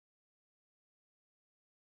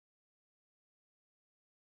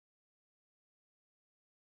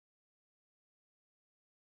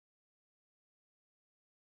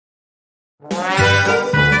Hello,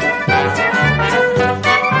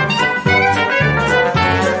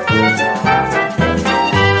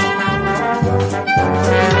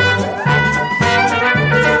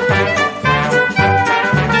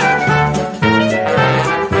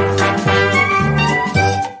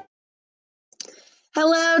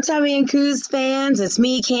 Tommy and Coos fans. It's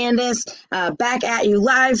me, Candace, back at you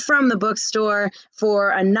live from the bookstore for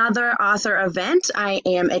another author event. I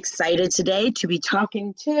am excited today to be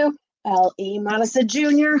talking to L.E. Modesitt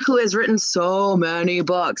Jr., who has written so many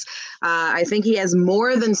books. I think he has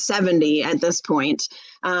more than 70 at this point.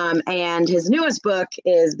 And his newest book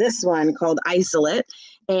is this one called Isolate.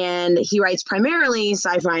 And he writes primarily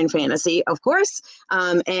sci-fi and fantasy, of course.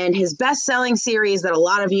 And his best-selling series that a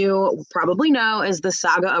lot of you probably know is the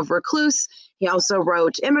Saga of Recluce. He also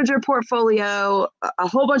wrote Imager Portfolio, a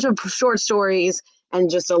whole bunch of short stories, and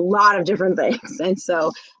just a lot of different things. And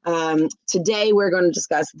so today we're going to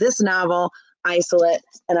discuss this novel, Isolate,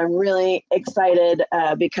 and I'm really excited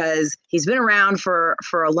because he's been around for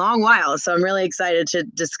a long while. So I'm really excited to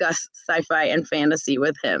discuss sci-fi and fantasy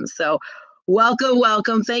with him. So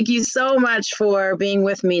welcome. Thank you so much for being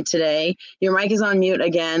with me today. Your mic is on mute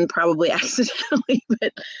again, probably accidentally,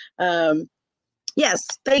 but yes,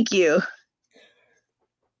 thank you.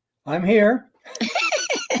 I'm here.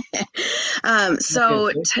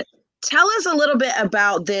 So tell us a little bit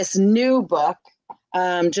about this new book.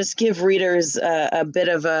 Just give readers a bit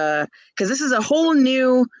of because this is a whole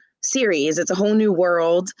new series. It's a whole new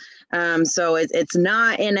world. So it's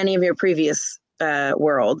not in any of your previous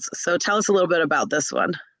worlds. So tell us a little bit about this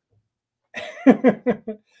one.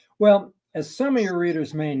 Well, as some of your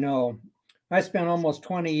readers may know, I spent almost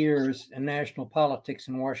 20 years in national politics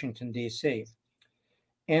in Washington, D.C.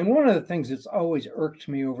 And one of the things that's always irked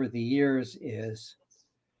me over the years is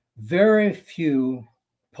very few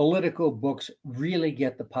political books really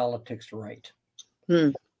get the politics right.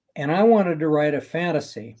 And I wanted to write a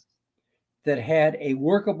fantasy that had a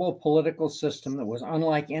workable political system that was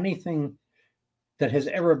unlike anything that has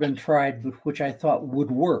ever been tried, which I thought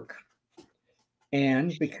would work.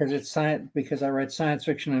 And because I read science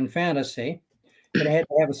fiction and fantasy, it had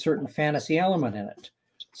to have a certain fantasy element in it.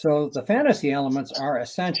 So the fantasy elements are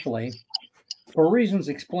essentially, for reasons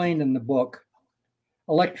explained in the book,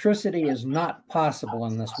 electricity is not possible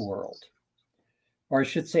in this world. Or I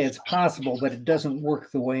should say it's possible, but it doesn't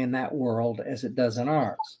work the way in that world as it does in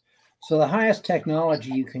ours. So the highest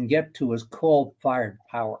technology you can get to is coal-fired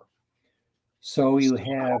power. So you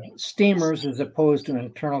have steamers as opposed to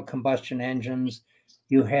internal combustion engines.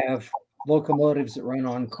 You have locomotives that run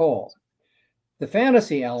on coal. The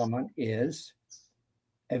fantasy element is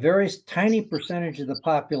a very tiny percentage of the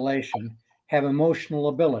population have emotional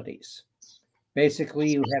abilities. Basically,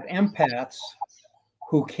 you have empaths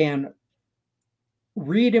who can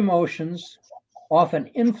read emotions, often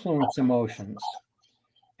influence emotions,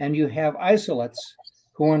 and you have isolates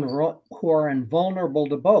who are invulnerable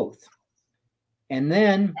to both. And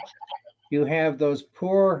then you have those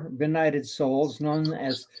poor benighted souls known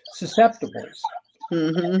as susceptibles.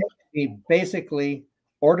 Be basically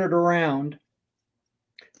ordered around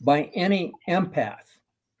by any empath.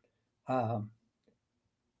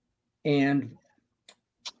 And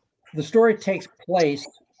the story takes place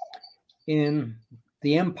in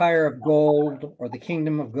the Empire of Gold, or the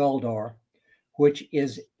Kingdom of Goldor, which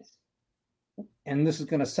is, and this is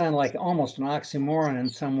going to sound like almost an oxymoron in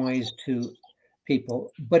some ways to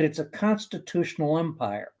people, but it's a constitutional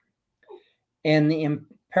empire. And the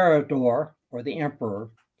Emperador, or the emperor,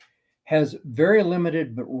 has very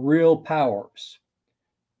limited but real powers.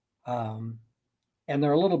 And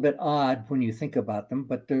they're a little bit odd when you think about them,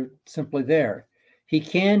 but they're simply there. He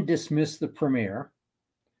can dismiss the premier,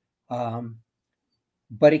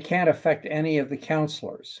 but he can't affect any of the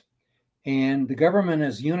counselors. And the government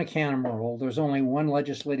is unicameral. There's only one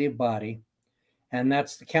legislative body, and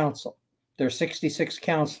that's the council. There are 66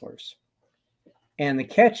 counselors. And the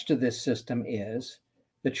catch to this system is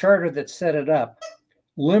the charter that set it up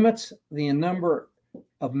limits the number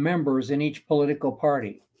of members in each political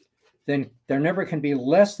party. Then there never can be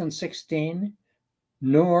less than 16,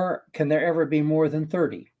 nor can there ever be more than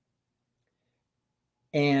 30.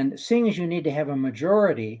 And seeing as you need to have a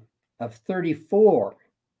majority of 34,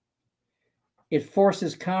 it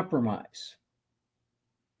forces compromise.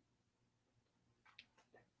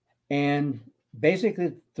 And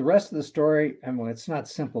basically, the rest of the story, I mean, it's not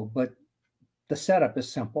simple, but the setup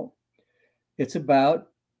is simple. It's about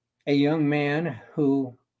a young man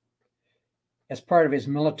who, as part of his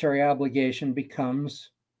military obligation,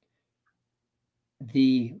 becomes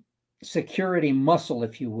the security muscle,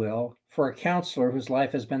 if you will, for a counselor whose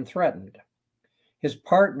life has been threatened. His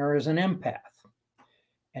partner is an empath.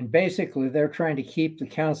 And basically, they're trying to keep the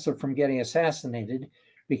counselor from getting assassinated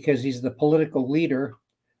because he's the political leader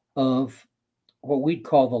of what we'd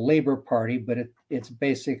call the Labor Party, but it's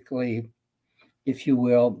basically, if you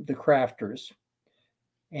will, the crafters.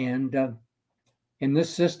 And in this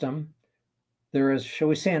system, there is, shall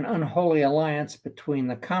we say, an unholy alliance between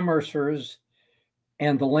the commercers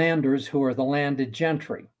and the landers, who are the landed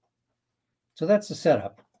gentry. So that's the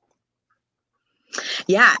setup.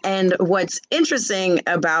 Yeah, and what's interesting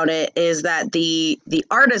about it is that the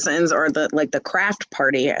artisans, or the craft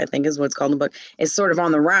party, I think is what's called in the book, is sort of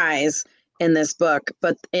on the rise in this book.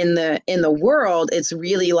 But in the world, it's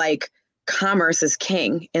really like commerce is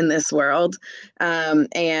king in this world,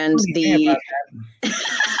 and the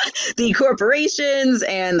the corporations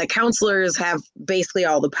and the counselors have basically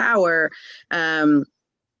all the power.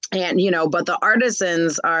 And but the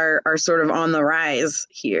artisans are sort of on the rise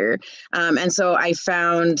here, and so I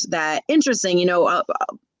found that interesting.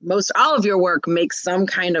 Most all of your work makes some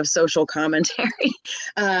kind of social commentary,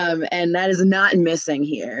 and that is not missing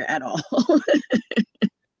here at all.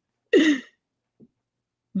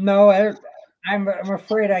 No, I'm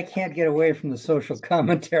afraid I can't get away from the social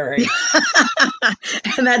commentary.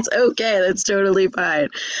 And that's okay. That's totally fine.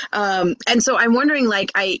 And so I'm wondering,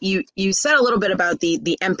 like, you said a little bit about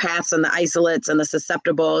the empaths and the isolates and the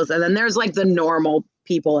susceptibles, and then there's like the normal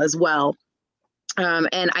people as well.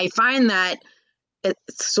 And I find that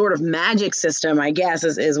it's sort of magic system, I guess,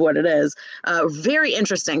 is what it is. Very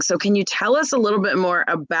interesting. So can you tell us a little bit more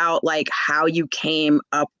about like how you came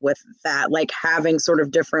up with that, like having sort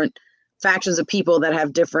of different factions of people that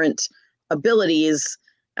have different abilities,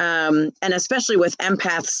 and especially with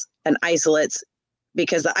empaths and isolates,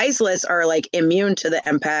 because the isolates are like immune to the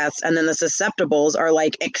empaths, and then the susceptibles are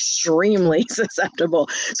like extremely susceptible.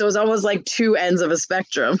 So it's almost like two ends of a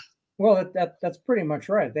spectrum. Well, that's pretty much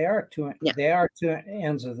right. They are two Yeah. They are two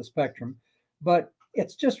ends of the spectrum, but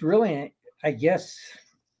it's just really, I guess,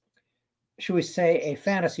 should we say, a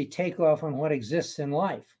fantasy takeoff on what exists in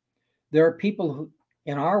life. There are people who,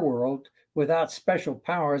 in our world, without special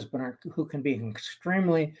powers, but who can be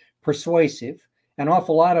extremely persuasive. An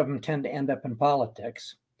awful lot of them tend to end up in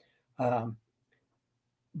politics. And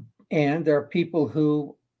there are people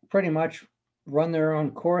who pretty much run their own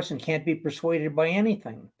course and can't be persuaded by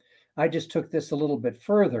anything. I just took this a little bit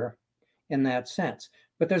further in that sense.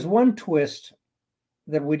 But there's one twist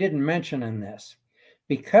that we didn't mention in this.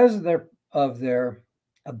 Because of their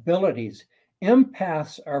abilities,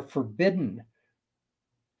 empaths are forbidden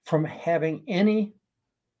from having any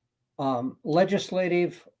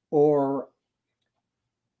legislative or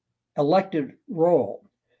elected role.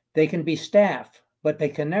 They can be staff, but they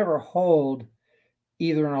can never hold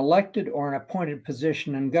either an elected or an appointed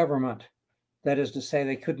position in government. That is to say,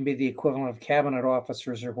 they couldn't be the equivalent of cabinet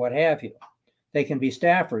officers or what have you. They can be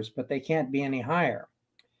staffers, but they can't be any higher.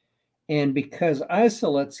 And because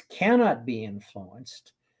isolates cannot be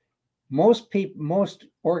influenced, most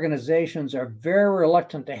organizations are very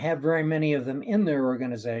reluctant to have very many of them in their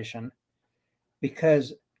organization,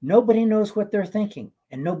 because nobody knows what they're thinking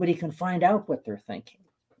and nobody can find out what they're thinking.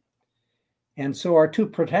 And so our two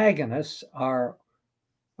protagonists are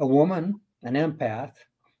a woman, an empath,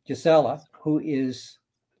 Gisela, who is,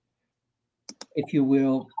 if you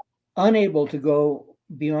will, unable to go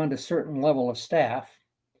beyond a certain level of staff,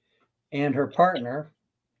 and her partner,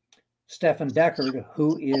 Stefan Deckard,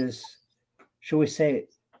 who is, shall we say,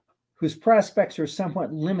 whose prospects are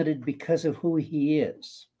somewhat limited because of who he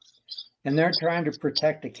is. And they're trying to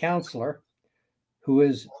protect a counselor who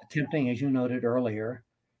is attempting, as you noted earlier,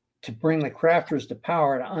 to bring the crafters to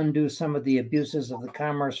power to undo some of the abuses of the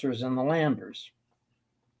commercers and the landers.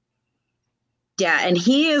 Yeah, and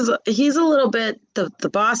he's a little bit the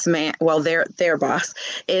boss man. Well, their boss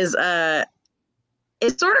is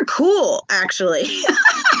it's sort of cool, actually.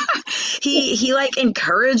 he like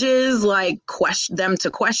encourages like them to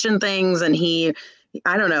question things, and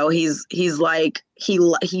I don't know, he's like he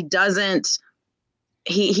doesn't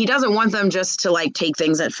want them just to like take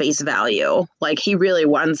things at face value. Like he really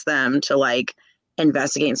wants them to like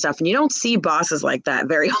investigate and stuff. And you don't see bosses like that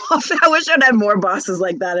very often. I wish I'd had more bosses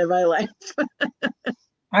like that in my life.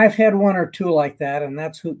 I've had one or two like that, and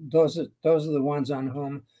those are the ones on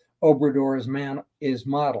whom Obrador's man is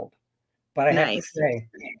modeled. But I have to say,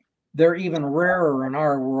 they're even rarer in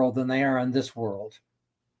our world than they are in this world.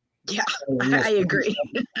 Yeah, I agree.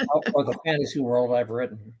 Or the fantasy world I've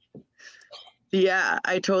written. Yeah,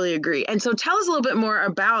 I totally agree. And so tell us a little bit more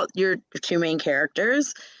about your two main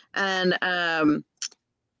characters, and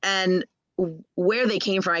where they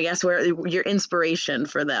came from, I guess, where your inspiration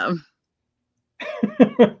for them.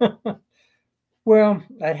 Well,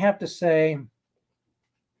 I'd have to say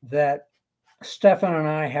that Stefan and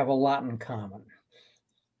I have a lot in common,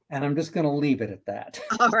 and I'm just going to leave it at that.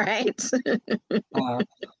 All right.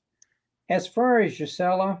 As far as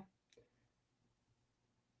Gisela,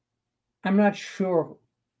 I'm not sure.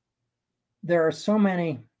 There are so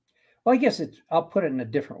many. Well, I guess I'll put it in a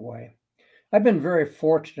different way. I've been very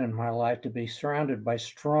fortunate in my life to be surrounded by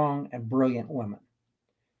strong and brilliant women.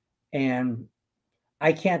 And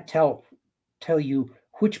I can't tell you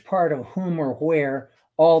which part of whom or where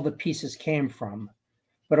all the pieces came from,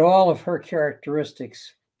 but all of her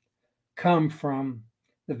characteristics come from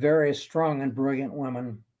the various strong and brilliant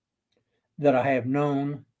women that I have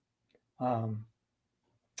known. Well,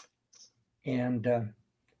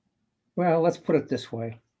 let's put it this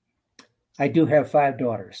way. I do have 5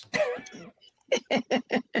 daughters.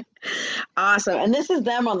 Awesome. And this is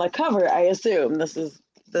them on the cover, I assume. This is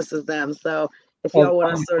them. So if y'all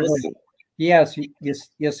want to sort of see. Yes,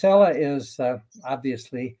 Gisela is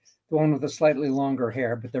obviously the one with the slightly longer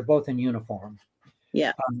hair, but they're both in uniform.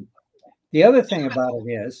 Yeah. The other thing about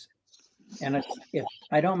it is, and if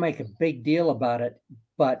I don't make a big deal about it,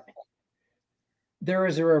 but there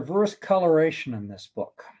is a reverse coloration in this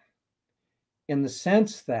book, in the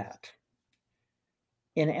sense that,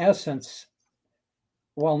 in essence,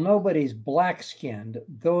 while nobody's black-skinned,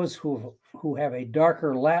 those who have a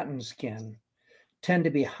darker Latin skin tend to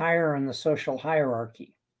be higher in the social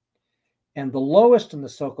hierarchy. And the lowest in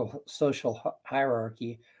the social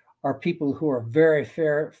hierarchy are people who are very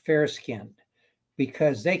fair-skinned,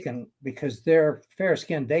 because they're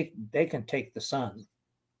fair-skinned, they can take the sun.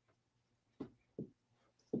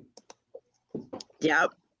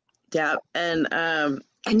 Yep. And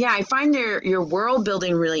yeah, I find your world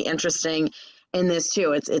building really interesting in this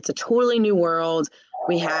too. It's a totally new world.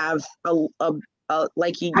 We have a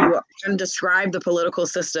like you kind of described the political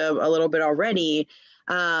system a little bit already.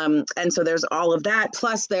 And so there's all of that.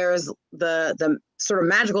 Plus there's the sort of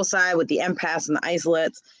magical side with the empaths and the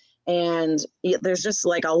isolates. And there's just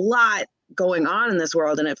like a lot going on in this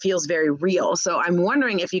world, and it feels very real. So I'm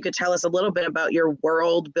wondering if you could tell us a little bit about your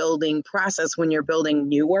world building process when you're building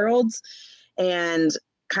new worlds, and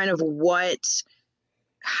kind of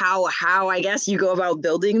how I guess you go about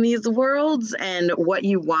building these worlds, and what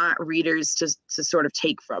you want readers to sort of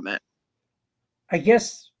take from it. I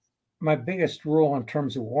guess my biggest rule in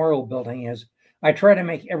terms of world building is I try to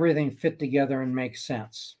make everything fit together and make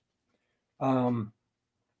sense. And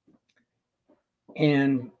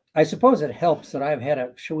I suppose it helps that I've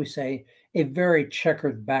had shall we say, a very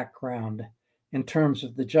checkered background in terms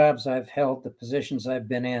of the jobs I've held, the positions I've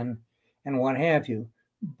been in, and what have you.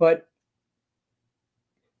 But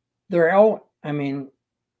I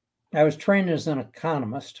was trained as an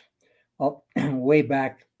economist way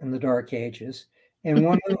back in the dark ages. And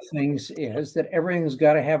one of the things is that everything's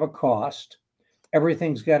got to have a cost. You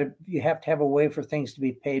have to have a way for things to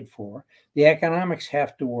be paid for. The economics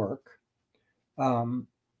have to work. And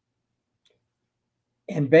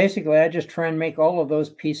basically, I just try and make all of those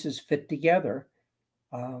pieces fit together,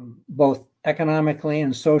 both economically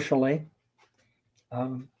and socially.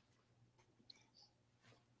 And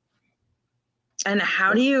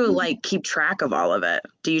how do you keep track of all of it?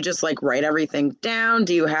 Do you just write everything down?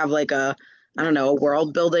 Do you have a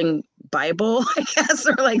world building Bible, I guess,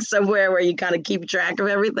 or somewhere where you kind of keep track of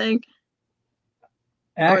everything?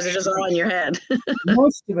 Actually, or is it just all in your head?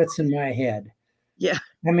 Most of it's in my head. Yeah.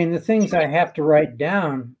 I mean, the things I have to write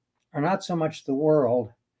down are not so much the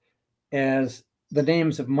world as the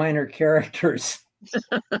names of minor characters.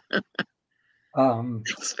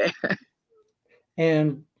 That's fair.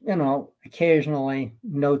 And, occasionally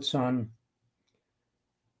notes on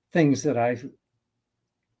things that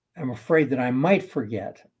I'm afraid that I might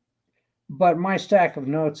forget. But my stack of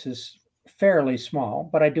notes is fairly small,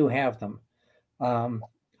 but I do have them.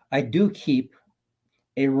 I do keep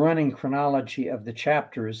a running chronology of the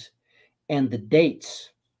chapters and the dates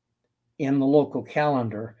in the local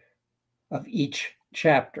calendar of each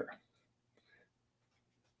chapter.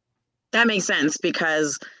 That makes sense,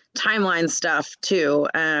 because timeline stuff too,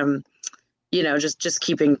 just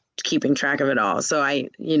keeping track of it all. So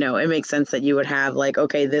it makes sense that you would have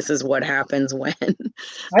okay, this is what happens when.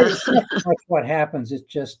 It's not so much what happens. It's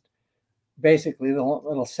just basically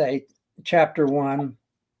it'll say chapter 1.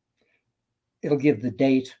 It'll give the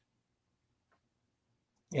date,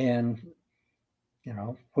 and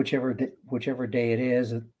whichever day it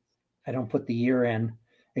is. I don't put the year in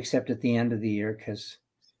except at the end of the year, because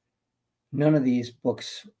none of these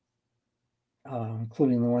books,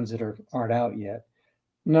 including the ones that aren't out yet,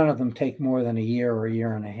 none of them take more than a year or a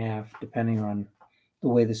year and a half, depending on the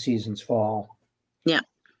way the seasons fall. Yeah.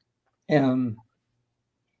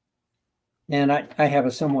 And I have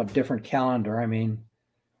a somewhat different calendar. I mean,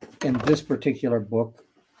 in this particular book,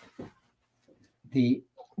 the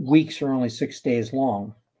weeks are only 6 days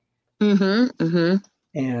long. Mm-hmm. Mm-hmm.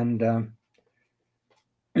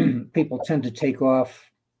 And people tend to take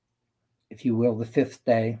off, if you will, the fifth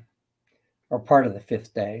day or part of the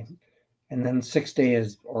fifth day. And then 6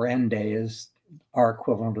 days or end day is our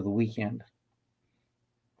equivalent of the weekend.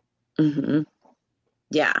 Mm-hmm.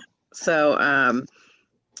 Yeah. So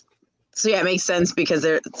yeah, it makes sense because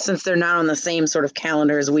since they're not on the same sort of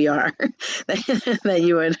calendar as we are,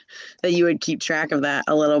 that you would keep track of that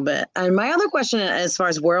a little bit. And my other question, as far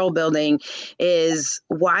as world building, is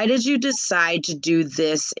why did you decide to do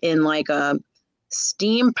this in like a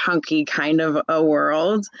steampunky kind of a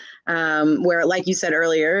world, where, like you said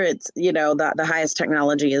earlier, it's the highest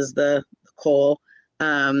technology is the coal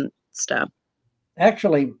stuff.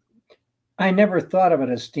 Actually, I never thought of it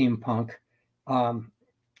as steampunk.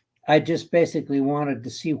 I just basically wanted to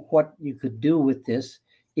see what you could do with this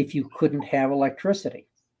if you couldn't have electricity.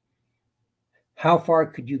 How far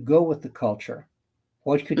could you go with the culture?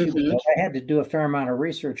 What could you build? I had to do a fair amount of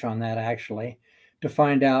research on that, actually, to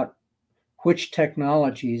find out which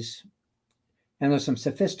technologies, and there's some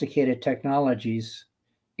sophisticated technologies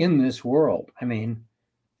in this world. I mean,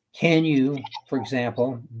 can you, for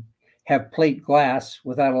example, have plate glass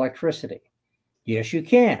without electricity? Yes, you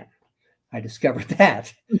can. I discovered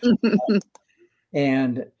that.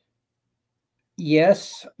 And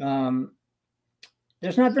yes,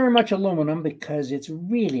 there's not very much aluminum because it's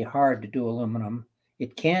really hard to do aluminum.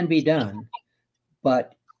 It can be done,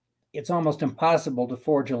 but it's almost impossible to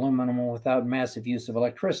forge aluminum without massive use of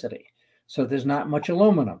electricity. So there's not much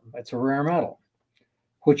aluminum. It's a rare metal,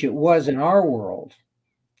 which it was in our world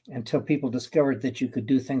until people discovered that you could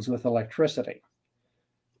do things with electricity.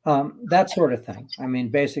 That sort of thing. I mean,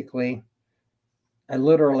 basically, I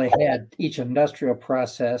literally had each industrial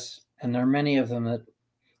process, and there are many of them that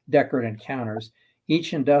Deckard encounters.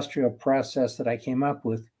 Each industrial process that I came up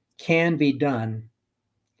with can be done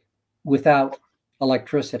without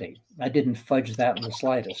electricity. I didn't fudge that in the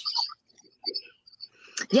slightest.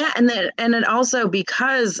 Yeah, and it also,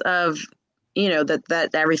 because of that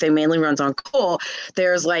everything mainly runs on coal,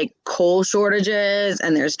 there's like coal shortages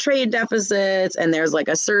and there's trade deficits and there's like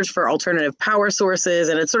a surge for alternative power sources,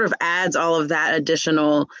 and it sort of adds all of that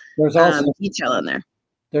additional detail in there.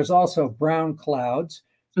 There's also brown clouds.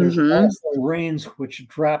 There's also rains which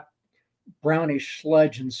drop brownish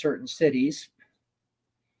sludge in certain cities.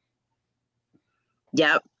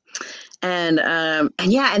 Yep. And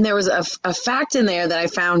yeah, and there was a fact in there that I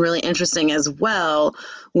found really interesting as well,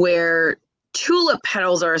 where tulip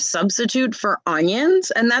petals are a substitute for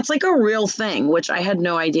onions, and that's like a real thing, which I had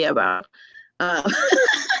no idea about.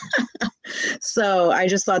 So I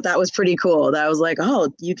just thought that was pretty cool. That was like,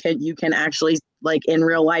 oh, you can actually, like, in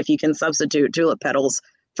real life, you can substitute tulip petals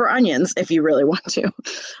for onions if you really want to.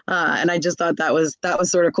 And I just thought that was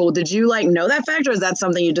sort of cool. Did you know that fact, or is that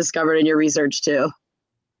something you discovered in your research too?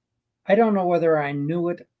 I don't know whether I knew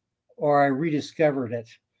it or I rediscovered it,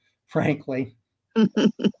 frankly.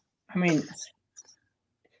 I mean,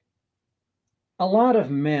 a lot of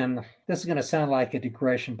men, this is going to sound like a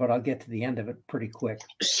digression, but I'll get to the end of it pretty quick.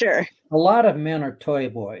 Sure. A lot of men are toy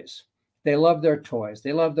boys. They love their toys.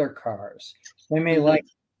 They love their cars. They may like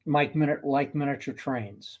miniature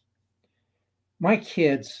trains. My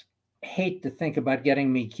kids hate to think about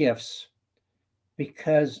getting me gifts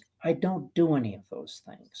because I don't do any of those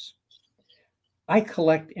things. I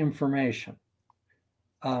collect information.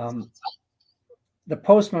 The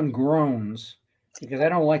postman groans because I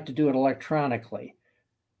don't like to do it electronically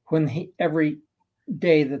every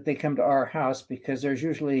day that they come to our house, because there's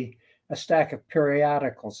usually a stack of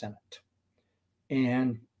periodicals in it.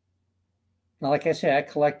 And like I say, I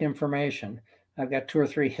collect information. I've got 2 or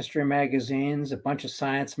 3 history magazines, a bunch of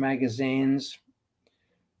science magazines,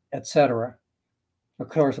 etc. Of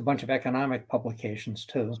course, a bunch of economic publications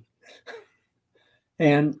too.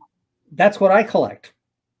 And that's what I collect.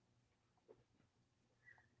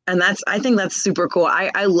 And I think that's super cool.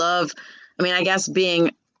 I love, I mean, I guess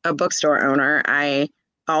being a bookstore owner, I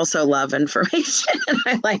also love information.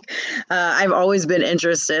 I've always been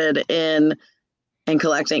interested in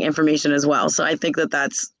collecting information as well. So I think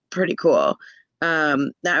that's pretty cool. Now,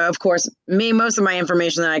 of course, most of my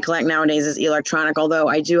information that I collect nowadays is electronic, although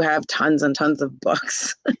I do have tons and tons of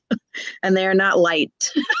books and they are not light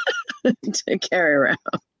to carry around.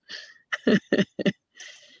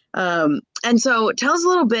 And so tell us a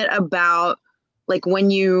little bit about, like, when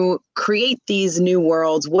you create these new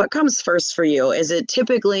worlds, what comes first for you? Is it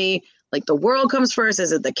typically like the world comes first?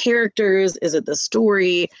 Is it the characters? Is it the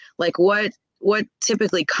story? Like, what what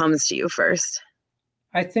typically comes to you first?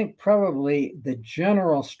 I think probably the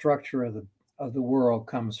general structure of the world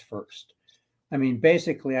comes first. I mean,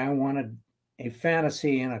 basically, I wanted a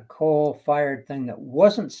fantasy in a coal-fired thing that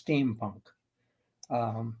wasn't steampunk,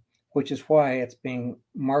 which is why it's being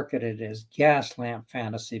marketed as gas lamp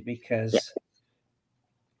fantasy, Yeah. because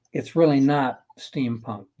it's really not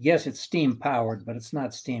steampunk. Yes, it's steam powered, but it's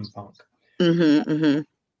not steampunk. Mm-hmm, mm-hmm.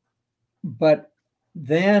 But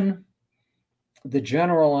then the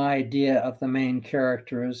general idea of the main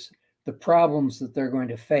characters, the problems that they're going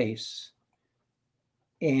to face,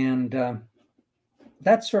 and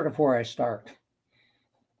that's sort of where I start.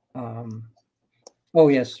 Oh,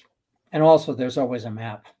 yes. And also, there's always a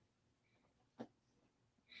map.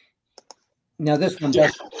 Now, Yeah.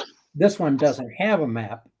 this one doesn't have a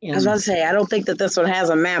map. I was about to say, I don't think that this one has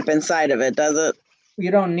a map inside of it, does it? You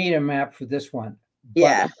don't need a map for this one, but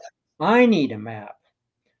Yeah. I need a map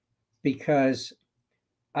because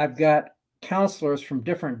I've got counselors from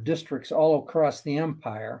different districts all across the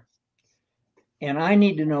empire, and I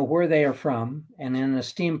need to know where they are from. And in a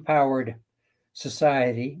steam-powered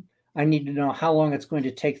society, I need to know how long it's going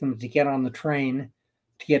to take them to get on the train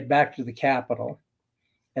to get back to the capital,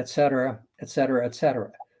 et cetera, et cetera, et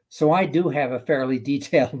cetera. So I do have a fairly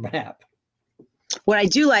detailed map. What I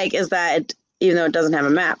do like is that even though it doesn't have a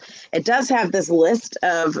map, it does have this list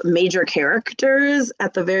of major characters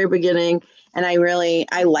at the very beginning. And I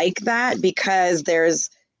like that because there's,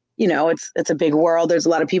 it's a big world. There's a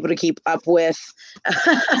lot of people to keep up with.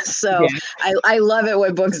 So Yeah. I love it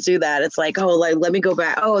when books do that. It's like, oh, like, let me go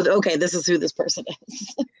back. Oh, okay, this is who this person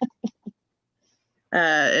is.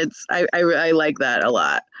 I like that a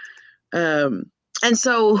lot. And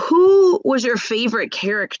so who was your favorite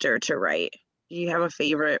character to write? Do you have a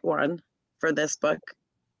favorite one for this book?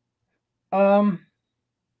 I'd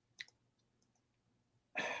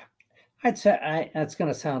say that's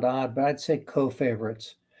going to sound odd, but I'd say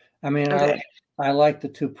co-favorites. I mean, Okay. I like the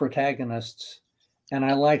two protagonists, and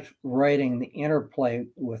I liked writing the interplay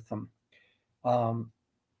with them. A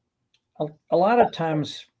lot of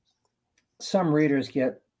times, some readers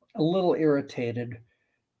get a little irritated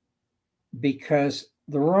because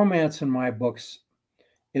the romance in my books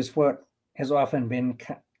is what has often been,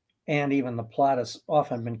 and even the plot has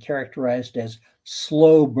often been characterized as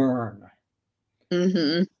slow burn.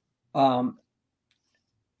 Mm-hmm.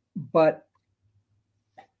 But,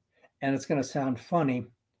 and it's going to sound funny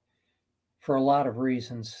for a lot of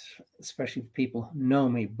reasons, especially people who know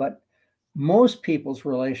me, but most people's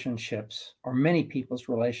relationships, or many people's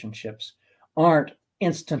relationships, aren't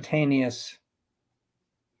instantaneous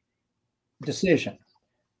decision.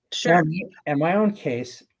 Sure. In my own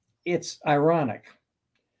case, it's ironic.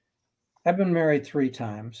 I've been married 3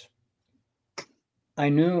 times. I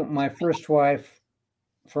knew my first wife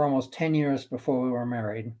for almost 10 years before we were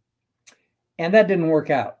married, and that didn't work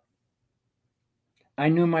out. I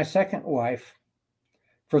knew my second wife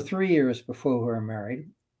for 3 years before we were married,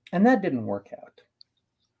 and that didn't work out.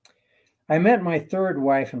 I met my third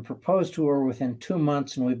wife and proposed to her within 2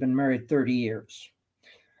 months, and we've been married 30 years.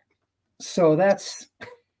 So that's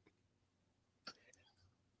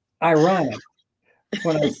ironic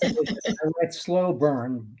when I say I write slow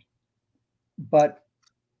burn, but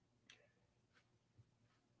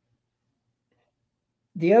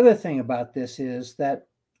the other thing about this is that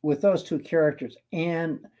with those two characters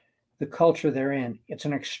and the culture they're in, it's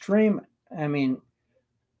an extreme. I mean,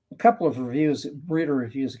 a couple of reader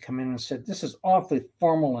reviews have come in and said, this is awfully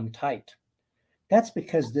formal and tight. That's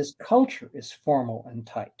because this culture is formal and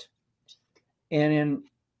tight. And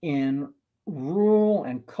in rural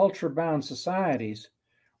and culture-bound societies,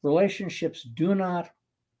 relationships do not,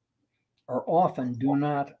 or often do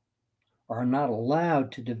not, are not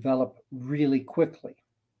allowed to develop really quickly.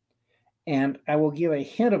 And I will give a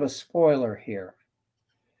hint of a spoiler here.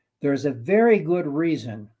 There's a very good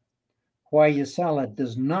reason why Yasala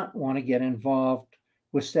does not want to get involved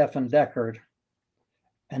with Stefan Deckard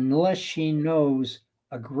unless she knows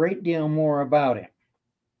a great deal more about him.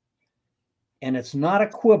 And it's not a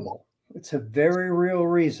quibble. It's a very real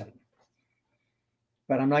reason.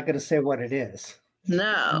 But I'm not going to say what it is.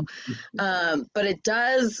 No. But it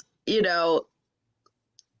does,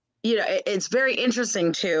 it's very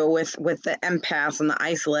interesting too with the empaths and the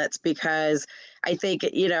isolates, because I think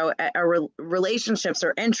relationships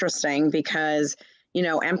are interesting because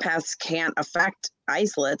empaths can't affect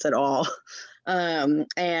isolates at all. And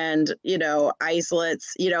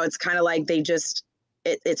isolates, it's kind of like they just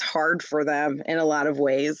it's hard for them in a lot of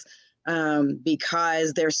ways,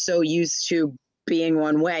 because they're so used to being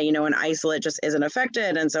one way, an isolate just isn't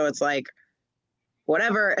affected, and so it's like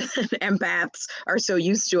whatever. Empaths are so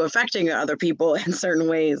used to affecting other people in certain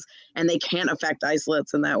ways, and they can't affect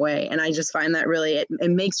isolates in that way. And I just find that really,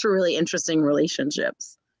 it makes for really interesting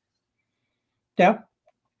relationships. Yeah.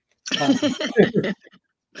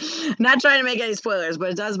 Not trying to make any spoilers, but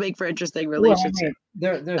it does make for interesting Well, I relationships.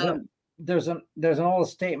 mean, there's an old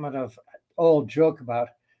statement of old joke about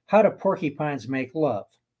how do porcupines make love?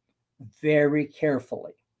 Very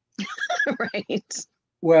carefully. Right.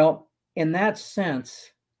 Well, in that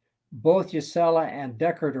sense, both Gisela and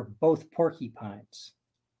Deckard are both porcupines.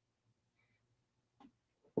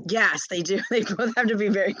 Yes, they do. They both have to be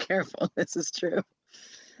very careful. This is true.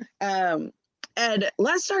 And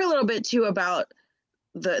let's talk a little bit too about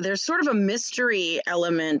there's sort of a mystery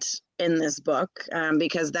element in this book,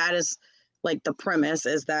 because that is like the premise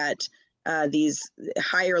is that these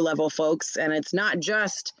higher level folks, and it's not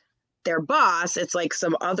just their boss, it's like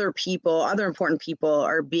some other people, other important people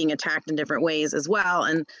are being attacked in different ways as well.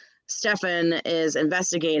 And Stefan is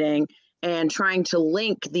investigating and trying to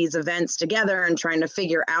link these events together and trying to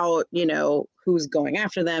figure out, who's going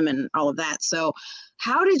after them and all of that. So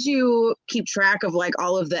how did you keep track of like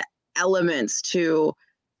all of the elements to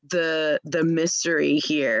the mystery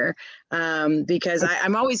here? Because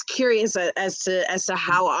I'm always curious as to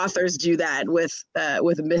how authors do that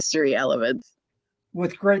with mystery elements.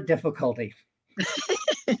 With great difficulty.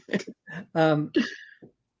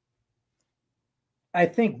 I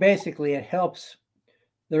think basically it helps.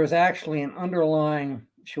 There's actually an underlying,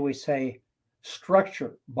 shall we say,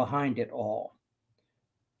 structure behind it all.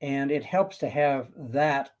 And it helps to have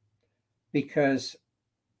that, because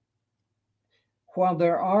while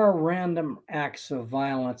there are random acts of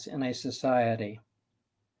violence in a society,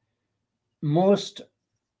 most,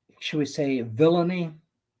 shall we say, villainy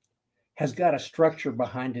has got a structure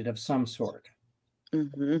behind it of some sort.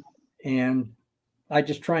 Mm-hmm. And I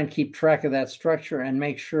just try and keep track of that structure and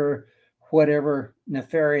make sure whatever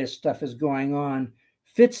nefarious stuff is going on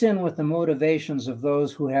fits in with the motivations of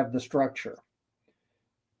those who have the structure.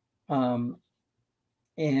 And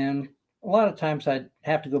a lot of times I'd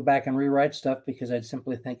have to go back and rewrite stuff because I'd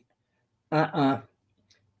simply think, that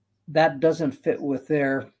doesn't fit with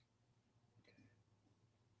their,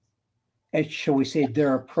 shall we say,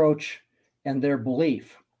 their approach and their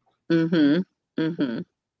belief. Mm-hmm. Mm-hmm.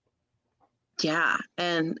 Yeah.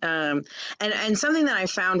 And something that I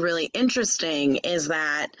found really interesting is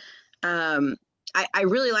that I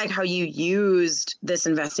really like how you used this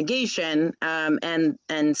investigation,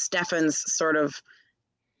 and Stefan's sort of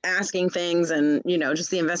asking things and just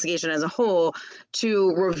the investigation as a whole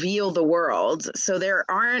to reveal the world. So there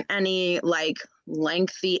aren't any like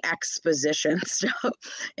lengthy exposition stuff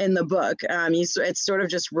in the book. It's sort of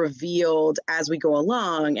just revealed as we go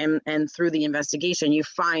along, and through the investigation you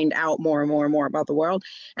find out more and more and more about the world.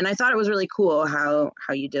 And I thought it was really cool how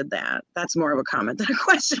you did that. That's more of a comment than a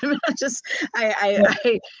question. I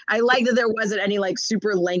like that there wasn't any like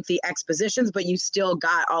super lengthy expositions, but you still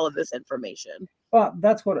got all of this information. Well,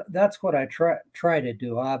 that's what I try to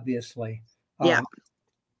do, obviously. Yeah.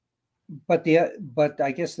 But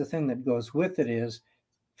I guess the thing that goes with it is,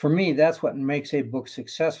 for me, that's what makes a book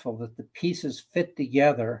successful, that the pieces fit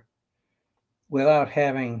together without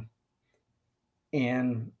having,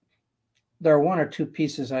 and there are one or two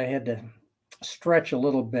pieces I had to stretch a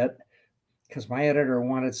little bit because my editor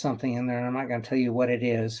wanted something in there, and I'm not going to tell you what it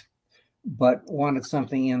is, but wanted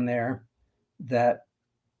something in there that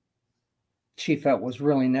she felt was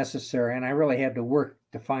really necessary, and I really had to work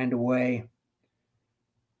to find a way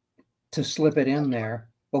to slip it in there.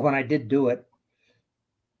 But when I did do it,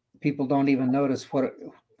 people don't even notice what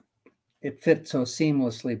it fit so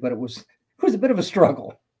seamlessly, but it was a bit of a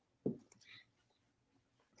struggle.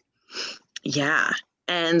 Yeah.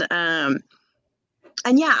 And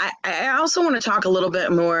yeah, I also want to talk a little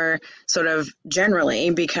bit more sort of generally,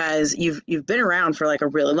 because you've been around for like a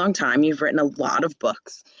really long time. You've written a lot of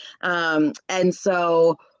books. And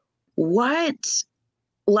so what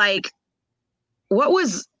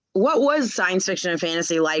was science fiction and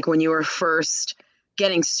fantasy like when you were first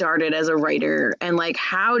getting started as a writer? And like,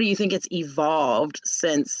 how do you think it's evolved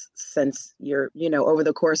since your, over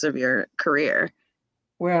the course of your career?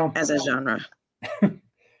 Well, as a genre.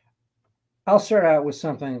 I'll start out with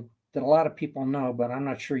something that a lot of people know, but I'm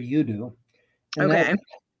not sure you do. And okay.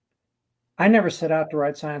 I never set out to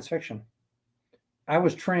write science fiction. I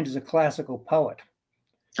was trained as a classical poet.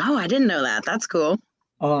 Oh, I didn't know that. That's cool.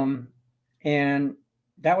 And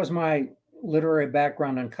that was my literary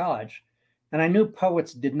background in college. And I knew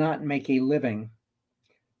poets did not make a living.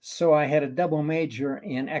 So I had a double major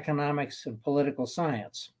in economics and political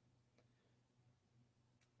science,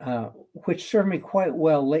 which served me quite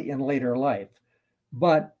well in later life.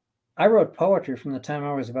 But I wrote poetry from the time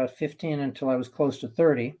I was about 15 until I was close to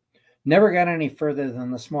 30. Never got any further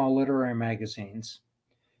than the small literary magazines.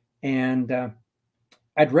 And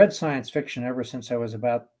I'd read science fiction ever since I was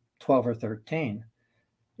about 12 or 13.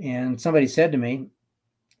 And somebody said to me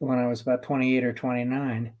when I was about 28 or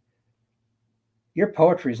 29, your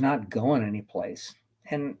poetry is not going anyplace.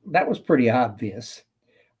 And that was pretty obvious.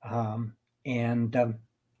 And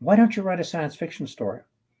why don't you write a science fiction story?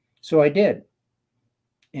 So I did.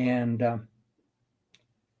 And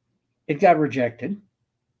it got rejected.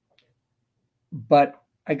 But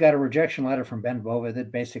I got a rejection letter from Ben Bova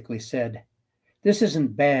that basically said, this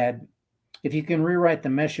isn't bad. If you can rewrite the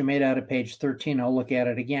mess you made out of page 13, I'll look at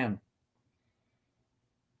it again.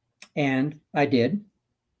 And I did.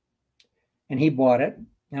 And he bought it.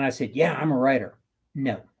 And I said, yeah, I'm a writer.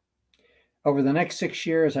 No. Over the next 6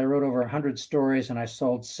 years, I wrote over 100 stories and I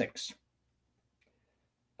sold 6.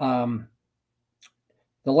 The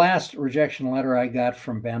last rejection letter I got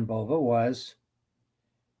from Ben Bova was,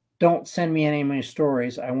 don't send me any more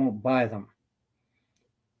stories. I won't buy them.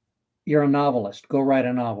 You're a novelist. Go write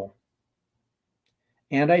a novel.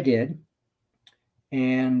 And I did.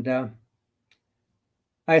 And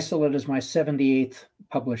Isolate is my 78th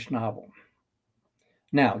published novel.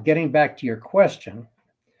 Now, getting back to your question,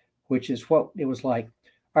 which is what it was like.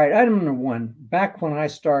 All right, item number 1, back when I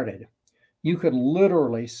started, you could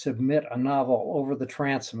literally submit a novel over the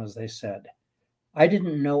transom, as they said. I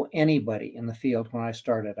didn't know anybody in the field when I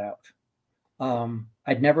started out.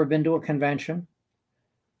 I'd never been to a convention,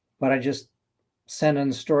 but I just sent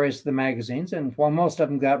in stories to the magazines, and while most of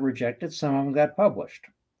them got rejected, some of them got published.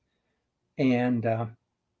 And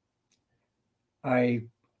I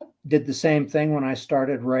did the same thing when I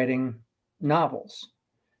started writing novels.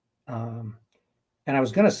 And I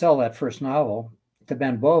was going to sell that first novel to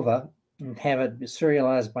Ben Bova and have it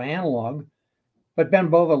serialized by Analog, but Ben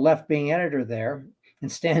Bova left being editor there,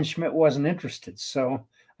 and Stan Schmidt wasn't interested. So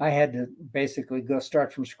I had to basically go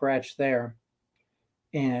start from scratch there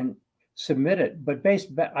and submit it. But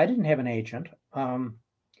I didn't have an agent, and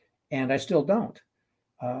I still don't.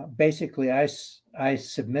 Basically, I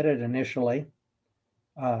submitted initially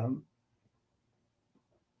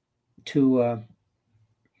to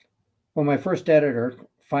well, my first editor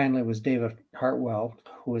finally was David Hartwell,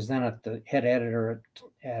 who was then at the head editor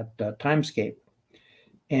at Timescape.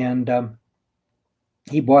 And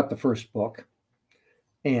he bought the first book.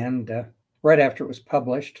 And right after it was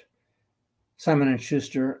published, Simon &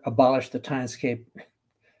 Schuster abolished the Timescape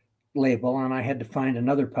label, and I had to find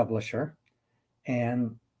another publisher.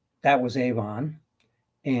 And that was Avon.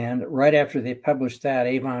 And right after they published that,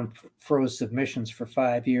 Avon froze submissions for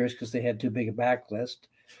 5 years because they had too big a backlist.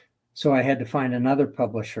 So I had to find another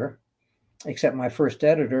publisher, except my first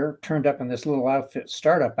editor turned up in this little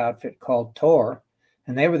startup outfit called Tor,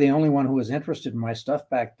 and they were the only one who was interested in my stuff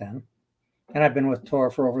back then. And I've been with Tor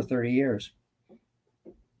for over 30 years.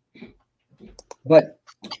 But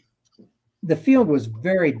the field was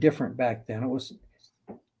very different back then.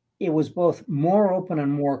 It was both more open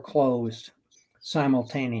and more closed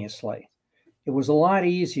simultaneously. It was a lot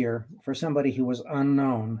easier for somebody who was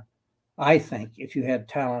unknown, I think, if you had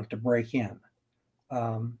talent, to break in.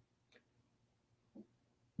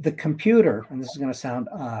 The computer, and this is going to sound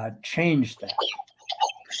odd, changed that.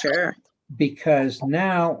 Sure. Because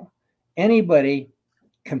now anybody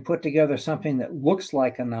can put together something that looks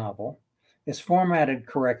like a novel, is formatted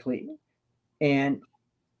correctly, and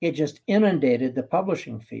it just inundated the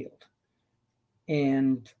publishing field.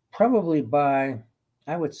 And probably by,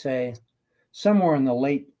 I would say, somewhere in the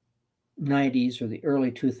late 90s or the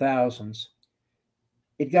early 2000s,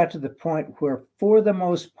 it got to the point where, for the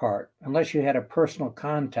most part, unless you had a personal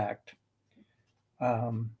contact,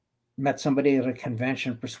 met somebody at a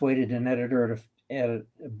convention, persuaded an editor at a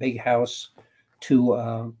big house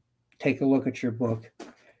to take a look at your book,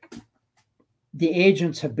 the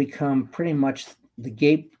agents have become pretty much the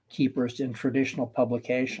gatekeepers in traditional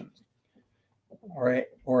publications,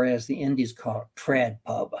 or as the indies call it, trad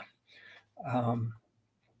pub.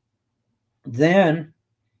 Then,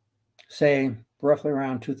 say, roughly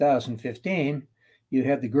around 2015, you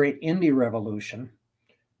had the great indie revolution,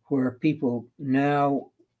 where people now,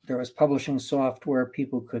 there was publishing software,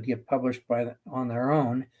 people could get published on their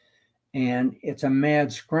own, and it's a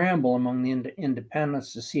mad scramble among the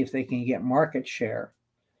independents to see if they can get market share.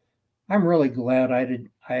 I'm really glad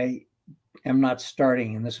I am not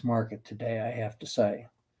starting in this market today, I have to say.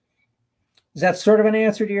 Is that sort of an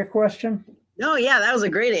answer to your question? No, yeah, that was a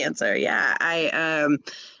great answer. Yeah, I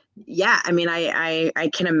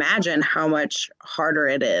can imagine how much harder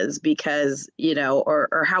it is because,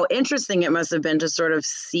 or how interesting it must have been to sort of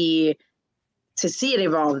see to see it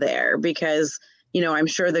evolve there, because, you know, I'm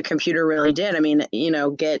sure the computer really did. I mean, you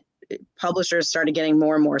know, publishers started getting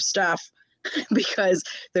more and more stuff because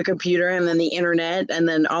the computer and then the internet and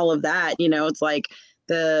then all of that, you know, it's like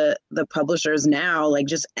the publishers now, like,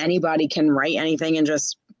 just anybody can write anything and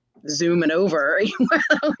just zoom it over,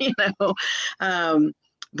 you know,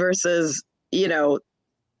 versus, you know,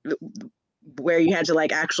 where you had to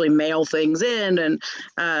like actually mail things in. And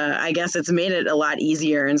I guess it's made it a lot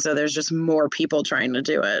easier. And so there's just more people trying to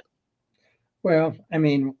do it. Well, I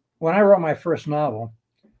mean, when I wrote my first novel,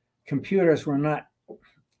 computers were not,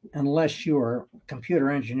 unless you were a computer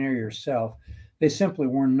engineer yourself, they simply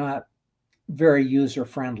were not very user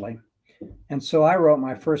friendly. And so I wrote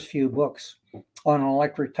my first few books on an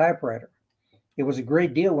electric typewriter. It was a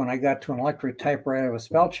great deal when I got to an electric typewriter with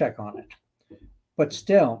spell check on it. But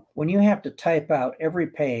still, when you have to type out every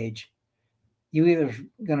page, you either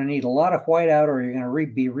going to need a lot of whiteout or you're going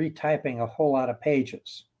to be retyping a whole lot of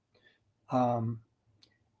pages.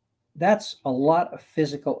 That's a lot of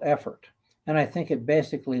physical effort. And I think it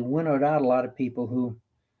basically winnowed out a lot of people who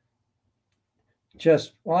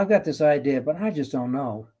just, well, I've got this idea, but I just don't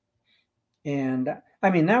know. And I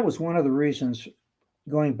mean, that was one of the reasons,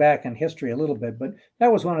 going back in history a little bit, but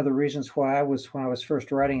that was one of the reasons why when I was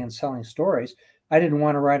first writing and selling stories, I didn't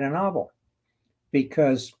want to write a novel,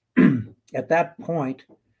 because at that point,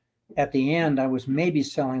 at the end, I was maybe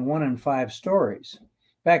selling 1 in 5 stories.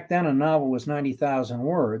 Back then, a novel was 90,000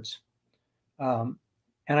 words. And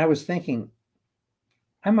I was thinking,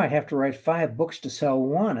 I might have to write 5 books to sell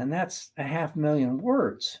one, and that's 500,000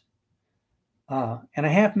 words. And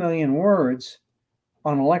 500,000 words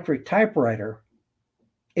on an electric typewriter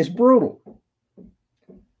is brutal.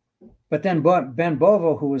 But then Ben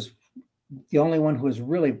Bovo, who was the only one who was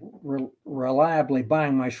really reliably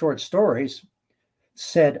buying my short stories,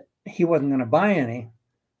 said he wasn't going to buy any.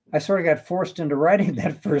 I sort of got forced into writing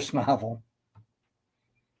that first novel.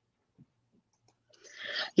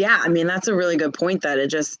 Yeah, I mean, that's a really good point, that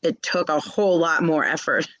it took a whole lot more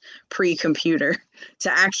effort pre-computer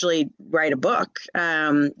to actually write a book.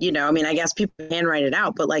 You know, I mean, I guess people can write it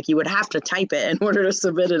out, but like you would have to type it in order to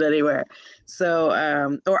submit it anywhere. So,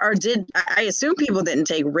 or did, I assume people didn't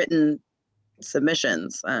take written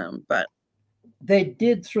submissions, but they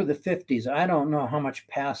did through the 50s. I don't know how much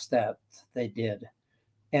past that they did,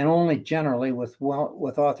 and only generally with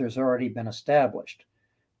authors already been established.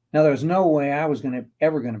 Now, there's no way I was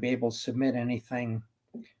ever going to be able to submit anything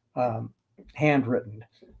handwritten.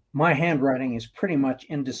 My handwriting is pretty much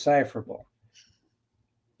indecipherable.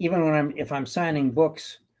 Even if I'm signing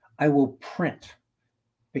books, I will print,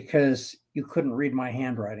 because you couldn't read my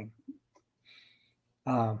handwriting.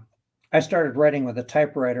 I started writing with a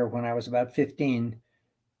typewriter when I was about 15,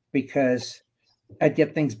 because I'd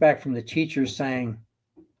get things back from the teachers saying,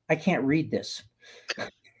 I can't read this.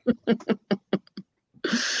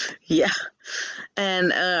 Yeah.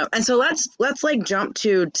 And so let's like jump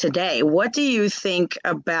to today. What do you think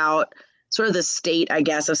about sort of the state, I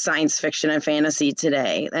guess, of science fiction and fantasy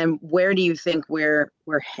today? And where do you think we're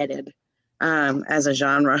headed as a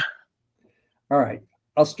genre? All right.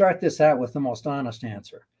 I'll start this out with the most honest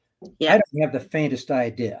answer. Yeah. I don't have the faintest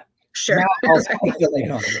idea. Sure. Now I'll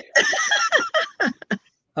speculate on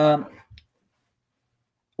it.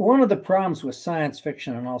 One of the problems with science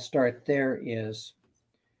fiction, and I'll start there, is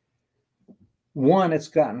one, it's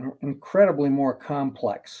gotten incredibly more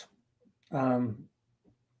complex.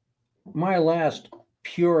 My last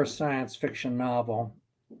pure science fiction novel,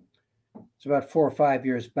 it's about 4 or 5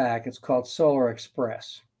 years back. It's called Solar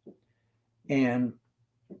Express. And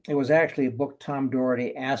it was actually a book Tom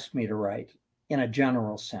Doherty asked me to write in a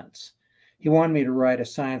general sense. He wanted me to write a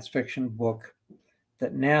science fiction book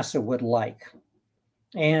that NASA would like.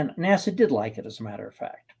 And NASA did like it, as a matter of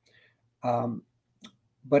fact.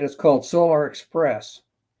 But it's called Solar Express.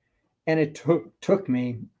 And it took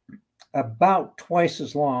me about twice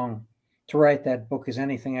as long to write that book as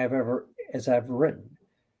anything I've written.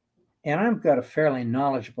 And I've got a fairly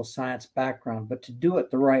knowledgeable science background, but to do it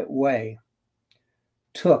the right way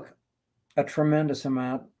took a tremendous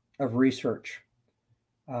amount of research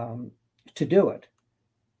to do it.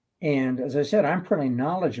 And as I said, I'm pretty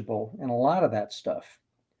knowledgeable in a lot of that stuff,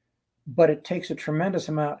 but it takes a tremendous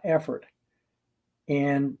amount of effort.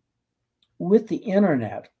 And with the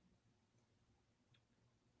internet,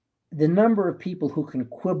 the number of people who can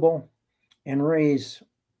quibble and raise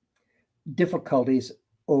difficulties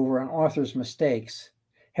over an author's mistakes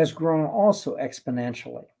has grown also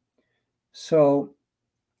exponentially. So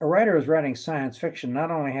a writer who's writing science fiction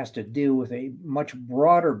not only has to deal with a much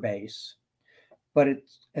broader base, but it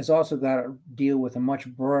has also got to deal with a much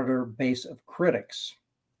broader base of critics.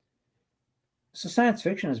 So science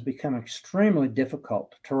fiction has become extremely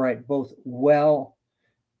difficult to write both well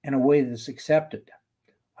in a way that's accepted.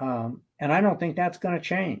 And I don't think that's going to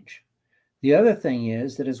change. The other thing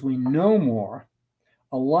is that as we know more,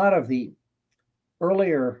 a lot of the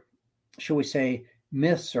earlier, shall we say,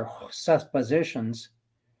 myths or suppositions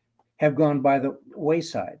have gone by the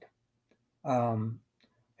wayside. I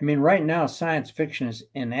mean, right now, science fiction is,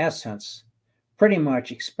 in essence, pretty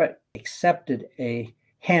much accepted a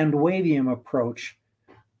hand-wavium approach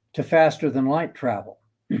to faster than light travel.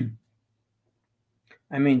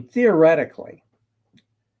 I mean, theoretically,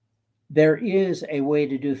 there is a way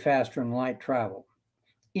to do faster than light travel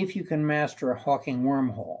if you can master a Hawking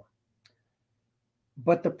wormhole.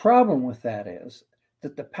 But the problem with that is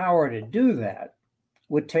that the power to do that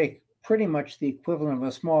would take pretty much the equivalent of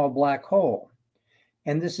a small black hole.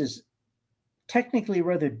 And this is technically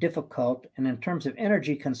rather difficult, and in terms of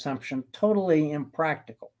energy consumption, totally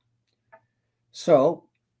impractical. So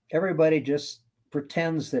everybody just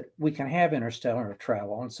pretends that we can have interstellar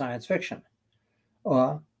travel in science fiction,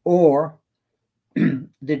 or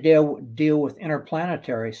they deal with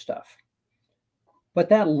interplanetary stuff. But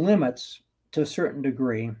that limits, to a certain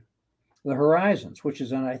degree, the horizons, which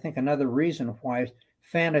is, I think, another reason why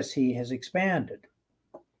fantasy has expanded.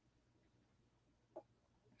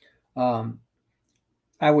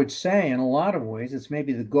 I would say, in a lot of ways, it's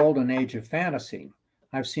maybe the golden age of fantasy.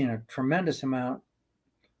 I've seen a tremendous amount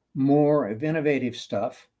more of innovative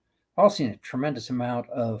stuff. I've also seen a tremendous amount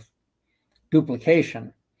of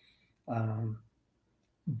duplication.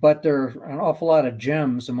 But there are an awful lot of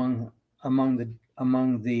gems among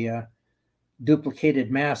the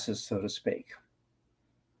duplicated masses, so to speak.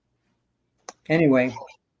 Anyway,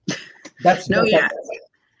 that's yeah.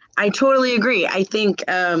 I totally agree. I think,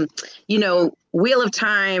 Wheel of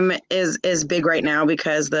Time is big right now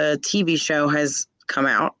because the TV show has come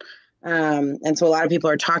out. And so a lot of people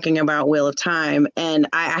are talking about Wheel of Time. And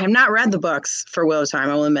I have not read the books for Wheel of Time.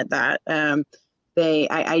 I will admit that. I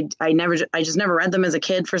just never read them as a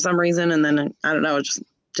kid for some reason. And then I don't know, just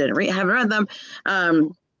haven't read them.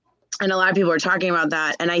 And a lot of people are talking about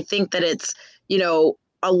that. And I think that it's,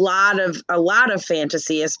 a lot of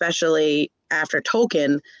fantasy, especially after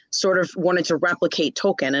Tolkien, sort of wanted to replicate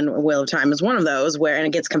Tolkien, and Wheel of Time is one of those and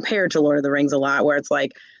it gets compared to Lord of the Rings a lot, where it's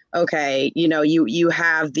like, okay, you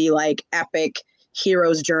have the like epic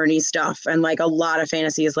hero's journey stuff, and like a lot of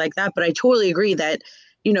fantasy is like that. But I totally agree that,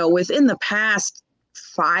 within the past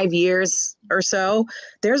 5 years or so,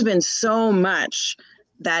 there's been so much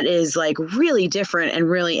that is like really different and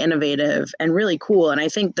really innovative and really cool. And I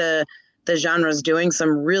think the genre is doing some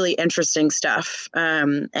really interesting stuff,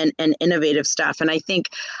 and innovative stuff. And I think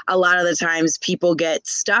a lot of the times people get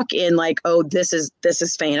stuck in like, oh, this is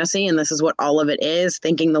fantasy and this is what all of it is,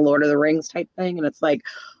 thinking the Lord of the Rings type thing. And it's like,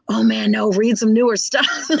 oh man, no, read some newer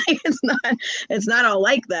stuff. Like, it's not all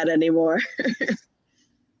like that anymore.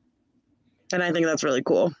 And I think that's really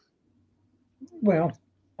cool. Well,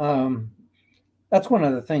 that's one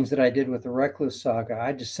of the things that I did with the Recluce saga.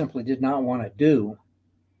 I just simply did not want to do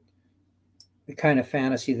the kind of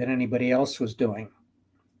fantasy that anybody else was doing.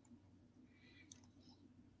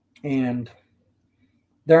 And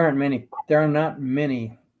there are not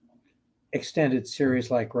many extended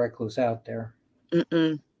series like Recluce out there.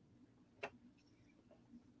 Mm-mm.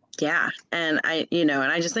 Yeah. And I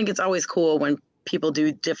just think it's always cool when people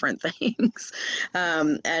do different things.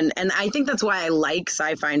 And I think that's why I like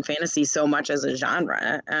sci-fi and fantasy so much as a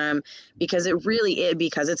genre, because it really is,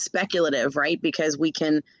 because it's speculative, right? Because we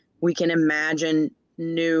can imagine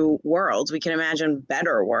new worlds. We can imagine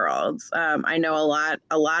better worlds. I know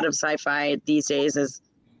a lot of sci-fi these days is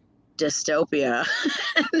dystopia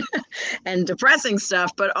and depressing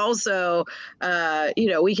stuff, but also,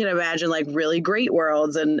 we can imagine like really great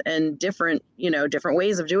worlds and different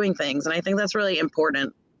ways of doing things. And I think that's really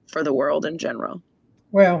important for the world in general.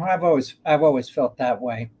 Well, I've always felt that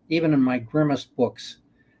way. Even in my grimmest books,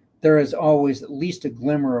 there is always at least a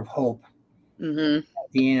glimmer of hope at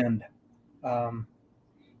the end.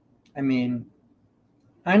 I mean,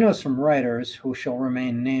 I know some writers who shall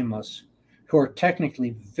remain nameless who are technically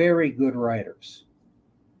very good writers,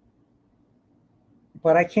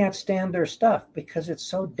 but I can't stand their stuff because it's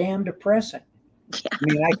so damn depressing. Yeah. I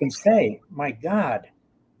mean, I can say, my God,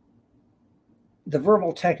 the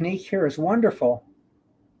verbal technique here is wonderful,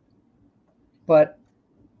 but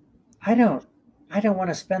I don't want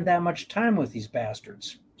to spend that much time with these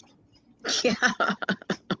bastards. Yeah,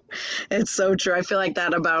 it's so true. I feel like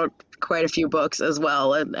that about quite a few books as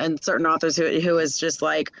well, and certain authors who is just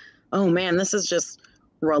like, oh man, this is just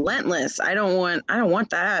relentless. I don't want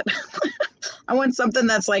that. I want something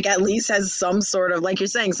that's like at least has some sort of, like you're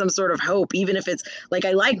saying, some sort of hope, even if it's like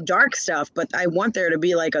I like dark stuff, but I want there to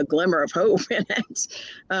be like a glimmer of hope in it.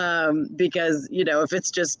 Because, you know, if it's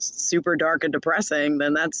just super dark and depressing,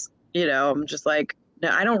 then that's, you know, I'm just like, no,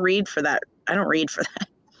 I don't read for that. I don't read for that.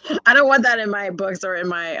 I don't want that in my books or in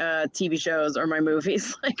my TV shows or my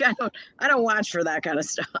movies. Like I don't watch for that kind of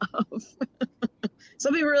stuff.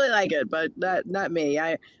 Some people really like it, but not me.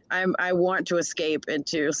 I want to escape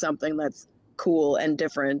into something that's cool and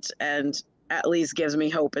different and at least gives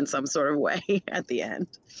me hope in some sort of way at the end.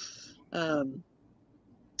 Um,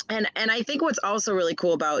 and I think what's also really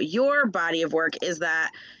cool about your body of work is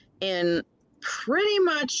that in pretty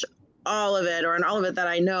much all of it, or in all of it that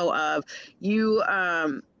I know of, you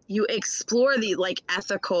explore the like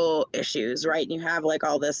ethical issues, right? And you have like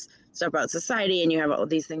all this stuff about society, and you have all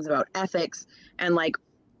these things about ethics, and like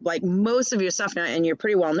most of your stuff now, and you're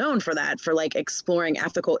pretty well known for that, for like exploring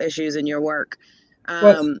ethical issues in your work.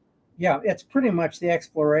 Well, Um, yeah, it's pretty much the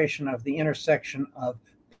exploration of the intersection of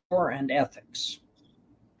power and ethics.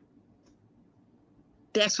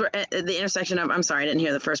 the intersection of, I'm sorry, I didn't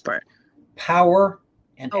hear the first part. Power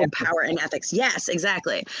and Oh, ethics. power and ethics. Yes,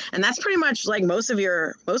 exactly. And that's pretty much like most of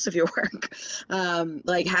your work,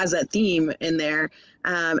 like has that theme in there.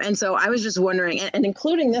 And so I was just wondering, and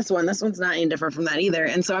including this one's not any different from that either.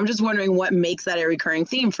 And so I'm just wondering what makes that a recurring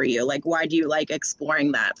theme for you. Like, why do you like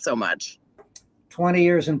exploring that so much? 20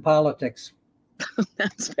 years in politics.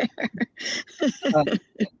 That's fair. Uh,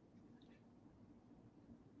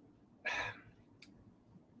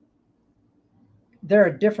 there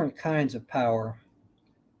are different kinds of power,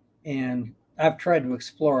 and I've tried to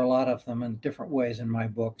explore a lot of them in different ways in my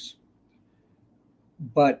books.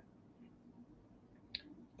 But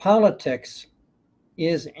politics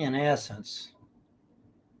is, in essence,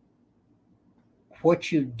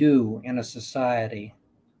 what you do in a society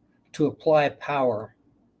to apply power.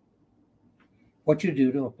 What you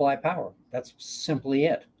do to apply power. That's simply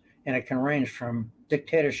it. And it can range from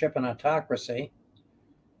dictatorship and autocracy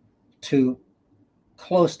to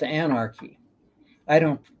close to anarchy. I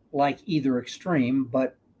don't like either extreme,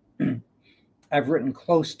 but I've written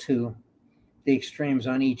close to the extremes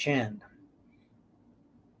on each end.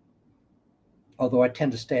 Although I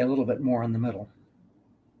tend to stay a little bit more in the middle.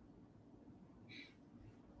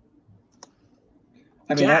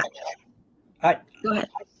 I mean, Yeah. I Go ahead.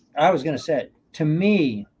 I was going to say, to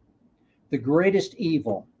me, the greatest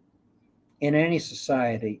evil in any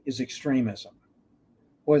society is extremism.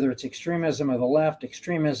 Whether it's extremism of the left,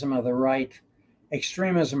 extremism of the right,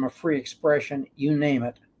 extremism of free expression, you name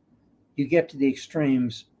it, you get to the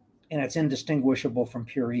extremes and it's indistinguishable from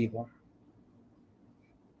pure evil.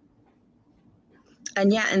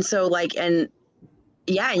 And yeah, and so like, and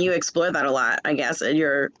yeah, and you explore that a lot, I guess, in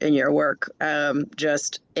your work,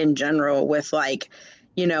 just in general with like,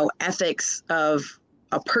 you know, ethics of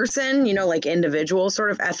a person, you know, like individual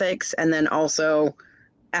sort of ethics, and then also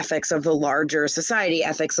ethics of the larger society,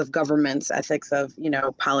 ethics of governments, ethics of, you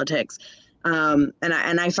know, politics. And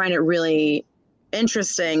I find it really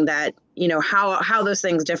interesting that, you know, how those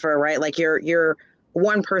things differ, right? Like your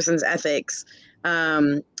one person's ethics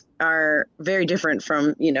are very different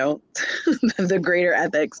from, you know, the greater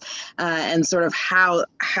ethics, and sort of how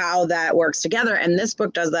that works together. And this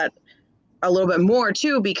book does that a little bit more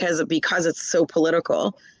too, because it's so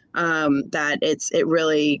political, that it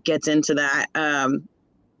really gets into that.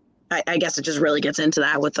 I guess it just really gets into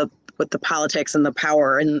that with the politics and the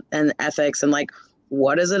power and ethics and like,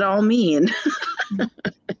 what does it all mean?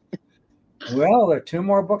 Well, there are 2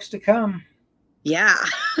 more books to come. Yeah.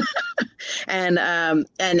 And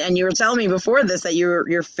you were telling me before this that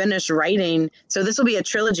you're finished writing. So this will be a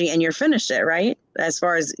trilogy and you're finished it, right? As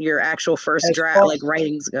far as your actual first draft, like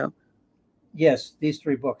writings go. Yes, these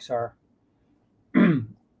 3 books are.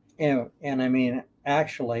 and I mean,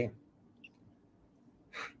 actually,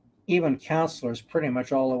 even counselors pretty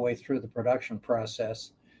much all the way through the production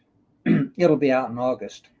process. It'll be out in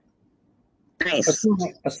August. Nice.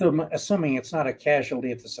 Assuming it's not a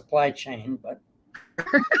casualty of the supply chain, but.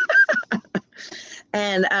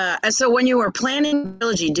 And so when you were planning the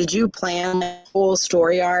trilogy, did you plan the whole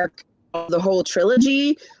story arc of the whole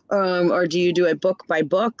trilogy, or do you do it book by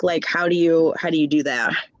book? Like, how do you do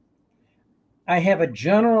that? I have a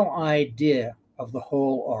general idea of the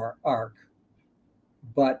whole arc,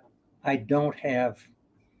 but I don't have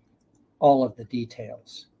all of the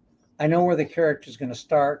details. I know where the character is going to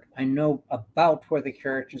start. I know about where the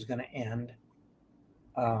character is going to end.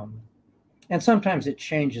 And sometimes it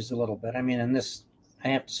changes a little bit. I mean, I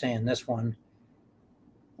have to say in this one,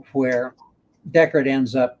 where Deckard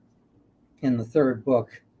ends up in the 3rd book,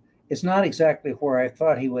 it's not exactly where I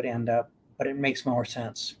thought he would end up, but it makes more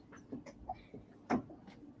sense.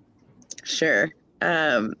 Sure.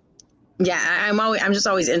 Yeah, I'm just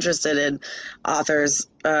always interested in authors'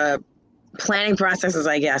 planning processes,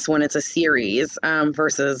 I guess, when it's a series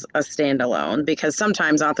versus a standalone. Because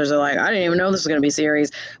sometimes authors are like, I didn't even know this was going to be a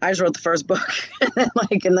series. I just wrote the first book,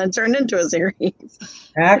 and then turned into a series.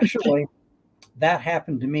 Actually, that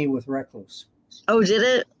happened to me with Recluce. Oh, did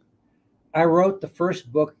it? I wrote the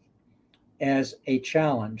first book as a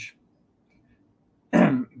challenge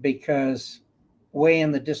because way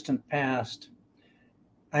in the distant past,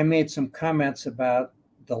 I made some comments about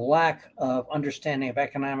the lack of understanding of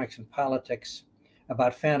economics and politics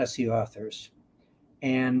about fantasy authors.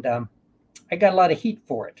 And I got a lot of heat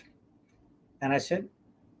for it. And I said,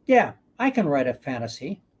 yeah, I can write a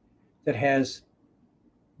fantasy that's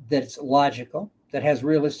logical, that has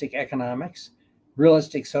realistic economics,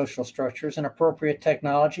 realistic social structures, and appropriate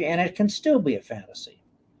technology, and it can still be a fantasy.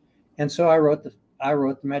 And so I wrote the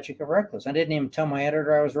Magic of Recluce. I didn't even tell my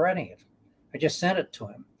editor I was writing it. I just sent it to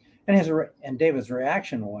him. And David's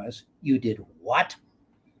reaction was, "You did what?"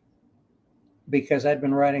 Because I'd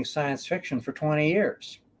been writing science fiction for 20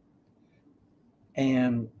 years.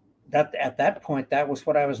 And that at that point, that was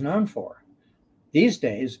what I was known for. These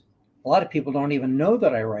days, a lot of people don't even know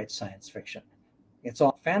that I write science fiction. It's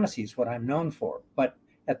all fantasies, what I'm known for. But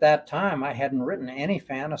at that time, I hadn't written any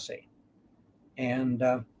fantasy. And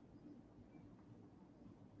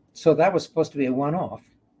so that was supposed to be a one-off.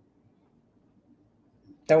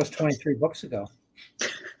 That was 23 books ago.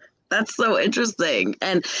 That's so interesting.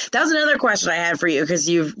 And that was another question I had for you, because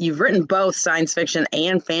you've written both science fiction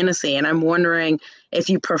and fantasy, and I'm wondering if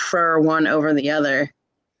you prefer one over the other.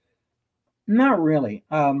 Not really.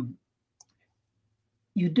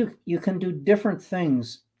 You can do different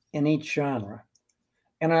things in each genre,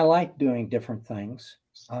 and I like doing different things.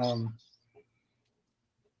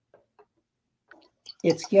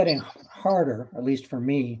 It's getting harder, at least for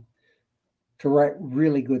me, to write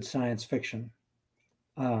really good science fiction.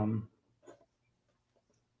 And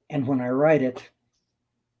when I write it,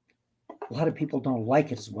 a lot of people don't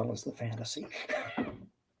like it as well as the fantasy.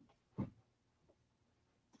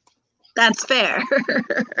 That's fair.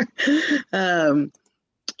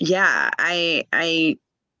 Yeah, I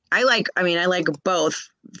like both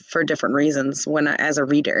for different reasons as a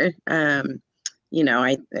reader.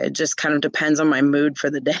 It just kind of depends on my mood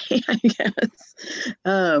for the day, I guess.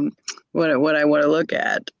 What I want to look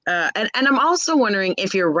at. And I'm also wondering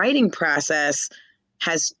if your writing process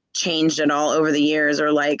has changed at all over the years,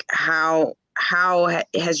 or like how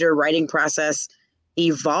has your writing process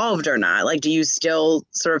evolved or not? Like, do you still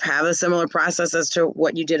sort of have a similar process as to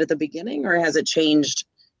what you did at the beginning, or has it changed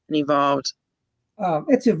and evolved?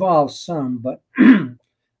 It's evolved some, but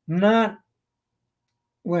not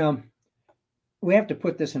well. We have to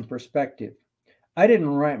put this in perspective. I didn't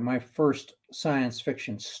write my first science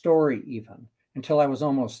fiction story even until I was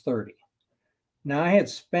almost 30. Now, I had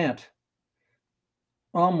spent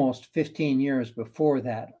almost 15 years before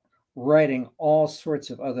that writing all sorts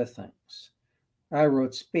of other things. I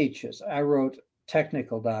wrote speeches, I wrote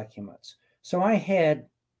technical documents. So I had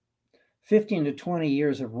 15 to 20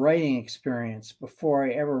 years of writing experience before I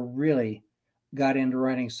ever really got into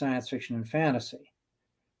writing science fiction and fantasy.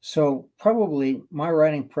 So probably my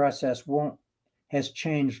writing process has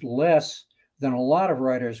changed less than a lot of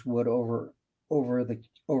writers would over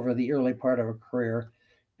the early part of a career,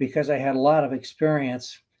 because I had a lot of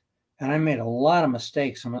experience and I made a lot of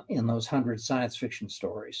mistakes in those 100 science fiction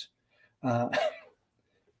stories. But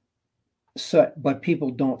people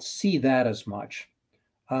don't see that as much.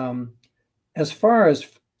 As far as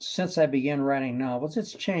since I began writing novels,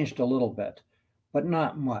 it's changed a little bit, but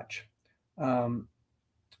not much.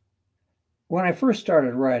 When I first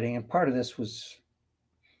started writing, and part of this was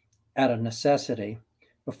out of necessity,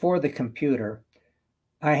 before the computer,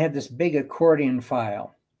 I had this big accordion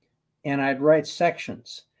file, and I'd write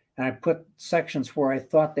sections, and I'd put sections where I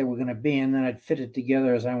thought they were going to be, and then I'd fit it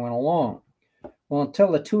together as I went along. Well,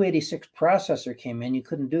 until the 286 processor came in, you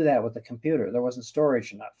couldn't do that with the computer. There wasn't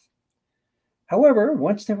storage enough. However,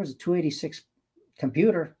 once there was a 286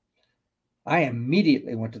 computer, I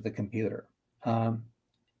immediately went to the computer.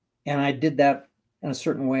 And I did that in a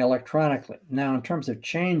certain way electronically. Now, in terms of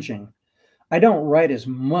changing, I don't write as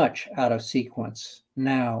much out of sequence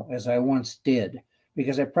now as I once did,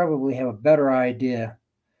 because I probably have a better idea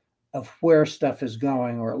of where stuff is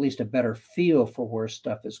going, or at least a better feel for where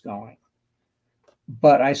stuff is going.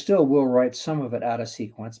 But I still will write some of it out of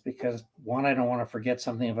sequence because, one, I don't want to forget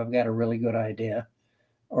something if I've got a really good idea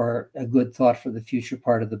or a good thought for the future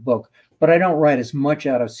part of the book. But I don't write as much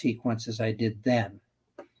out of sequence as I did then.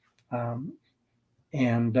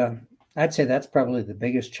 I'd say that's probably the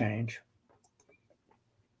biggest change.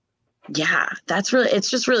 Yeah, it's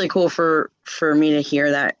just really cool for me to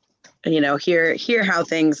hear that, hear how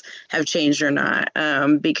things have changed or not.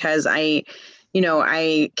 Because I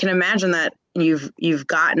can imagine that you've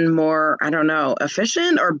gotten more, I don't know,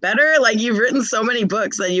 efficient or better. Like you've written so many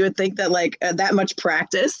books that you would think that like that much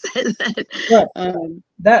practice. that, Right. um,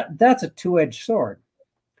 That's a two-edged sword,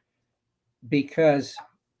 because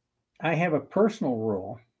I have a personal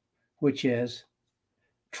rule, which is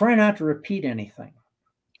try not to repeat anything.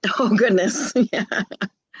 oh goodness, yeah.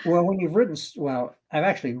 Well, I've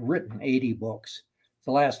actually written 80 books.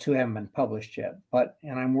 The last two haven't been published yet,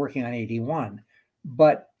 and I'm working on 81.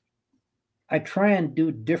 But I try and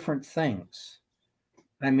do different things.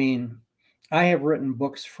 I mean, I have written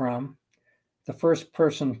books from the first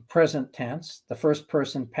person present tense, the first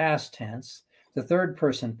person past tense, the third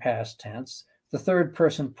person past tense, the third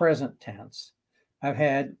person present tense. I've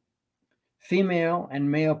had female and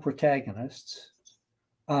male protagonists,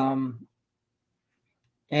 and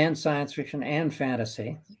science fiction and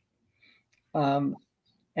fantasy. And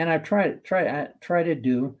I've tried to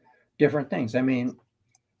do different things. I mean,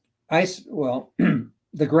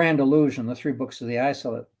 The Grand Illusion, the three books of the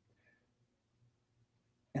Isolate,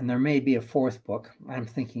 and there may be a fourth book. I'm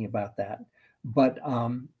thinking about that, but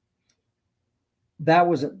that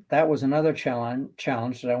was another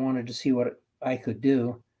challenge that I wanted to see what I could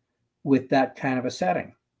do with that kind of a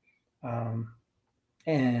setting,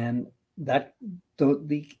 and that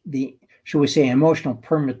the shall we say emotional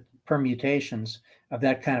permutations of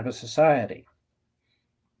that kind of a society.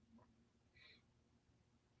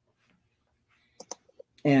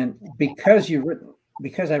 And because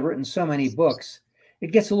I've written so many books,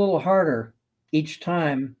 it gets a little harder each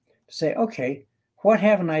time to say, okay, what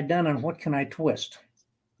haven't I done and what can I twist?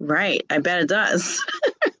 Right, I bet it does.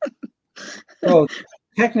 So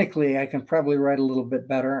technically, I can probably write a little bit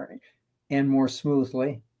better and more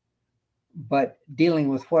smoothly, but dealing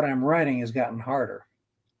with what I'm writing has gotten harder.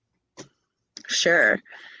 Sure.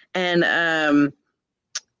 And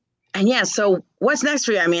yeah, so what's next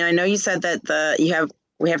for you? I mean, I know you said that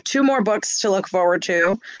we have two more books to look forward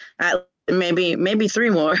to, maybe three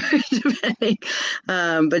more, depending,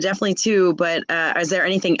 but definitely two. But is there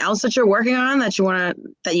anything else that you're working on that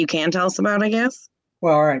you can tell us about, I guess?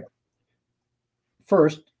 Well, all right.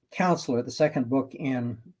 First, Counselor, the second book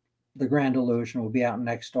in The Grand Illusion, will be out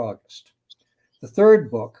next August. The third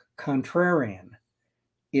book, Contrarian,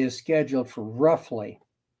 is scheduled for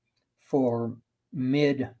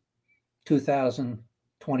mid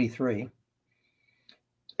 2023.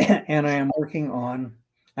 And I am working on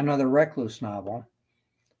another Recluce novel,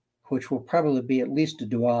 which will probably be at least a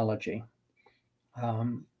duology.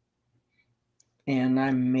 And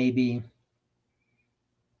I'm maybe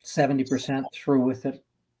 70% through with it.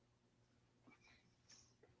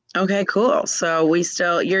 Okay, cool. So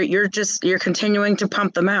you're continuing to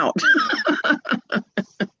pump them out.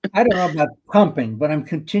 I don't know about pumping, but I'm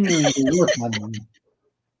continuing to work on them.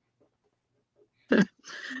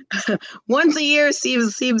 Once a year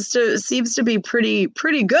seems to be pretty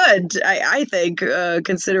good. I think,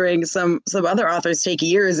 considering some other authors take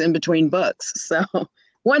years in between books. So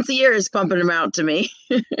once a year is pumping them out to me.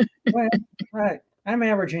 Well, right. I'm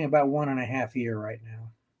averaging about 1.5 years right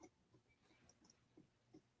now,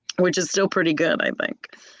 Which is still pretty good, I think.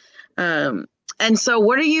 And so,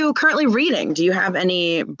 what are you currently reading? Do you have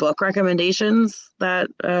any book recommendations that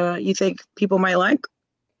you think people might like?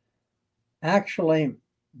 Actually,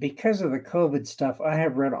 because of the COVID stuff, I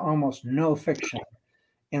have read almost no fiction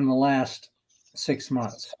in the last 6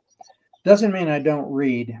 months. Doesn't mean I don't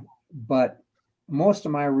read, but most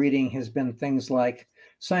of my reading has been things like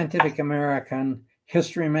Scientific American,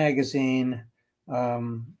 History Magazine. I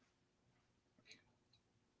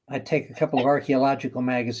take a couple of archaeological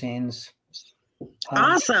magazines.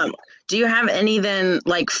 Awesome. Do you have any then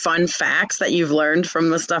like fun facts that you've learned from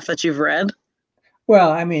the stuff that you've read?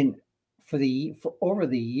 Well, I mean, for over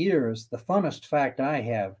the years, the funnest fact I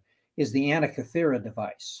have is the Antikythera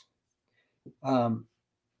device. I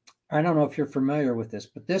don't know if you're familiar with this,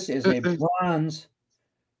 but this is a bronze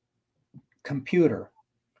computer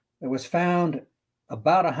that was found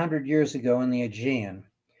about 100 years ago in the Aegean.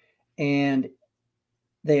 And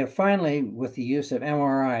they have finally, with the use of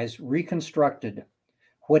MRIs, reconstructed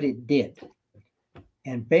what it did.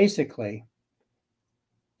 And basically,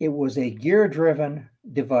 it was a gear-driven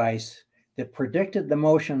device that predicted the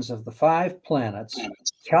motions of the 5 planets,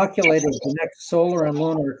 calculated the next solar and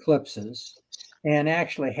lunar eclipses, and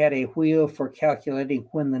actually had a wheel for calculating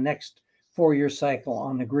when the next 4-year cycle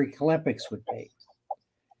on the Greek Olympics would be.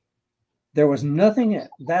 There was nothing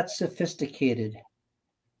that sophisticated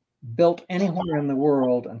built anywhere in the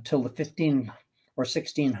world until the 15 or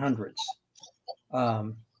 1600s.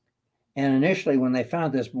 And initially, when they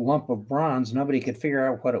found this lump of bronze, nobody could figure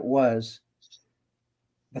out what it was.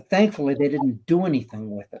 But thankfully, they didn't do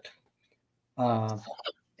anything with it.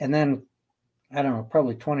 And then, I don't know,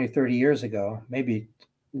 probably 20, 30 years ago, maybe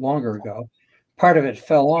longer ago, part of it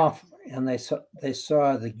fell off, and they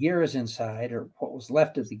saw the gears inside, or what was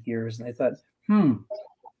left of the gears, and they thought,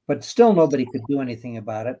 but still nobody could do anything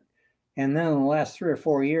about it. And then in the last 3 or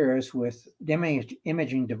 4 years, with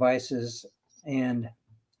imaging devices and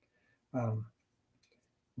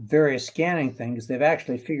various scanning things, they've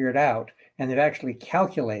actually figured out, and they've actually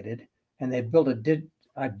calculated, and they've built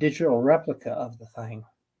a digital replica of the thing.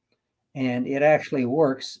 And it actually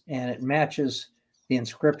works, and it matches the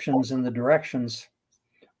inscriptions and the directions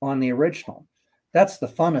on the original. That's the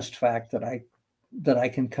funnest fact that I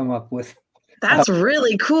can come up with. That's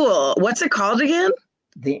really cool. What's it called again?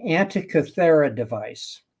 The Antikythera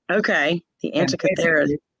device. Okay, the Antikythera.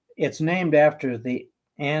 It's named after the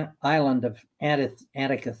island of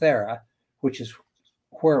Antikythera, which is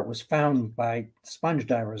where it was found by sponge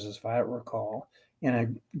divers, as I recall, in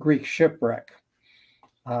a Greek shipwreck.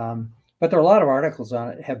 But there are a lot of articles on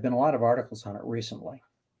it, have been a lot of articles on it recently.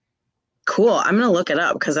 Cool. I'm going to look it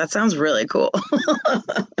up because that sounds really cool.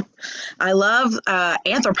 I love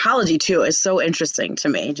anthropology too. It's so interesting to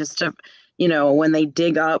me, just to, when they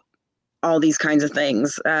dig up all these kinds of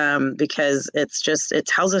things, because it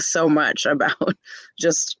tells us so much about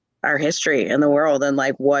just our history in the world and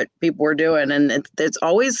like what people were doing. And it's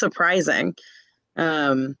always surprising.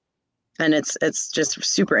 And it's just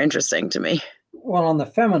super interesting to me. Well, on the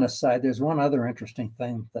feminist side, there's one other interesting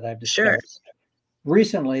thing that I've discovered. Sure.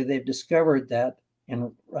 Recently, they've discovered that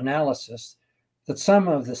in analysis that some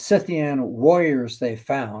of the Scythian warriors they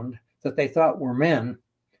found that they thought were men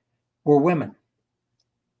were women.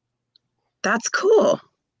 That's cool.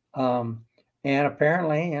 And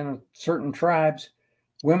apparently in certain tribes,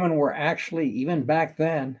 women were actually, even back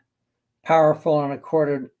then, powerful and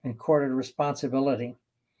accorded responsibility.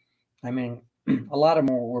 I mean, a lot of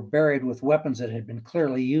them were buried with weapons that had been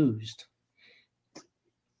clearly used.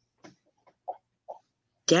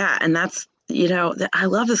 Yeah, and that's, I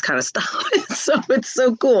love this kind of stuff. It's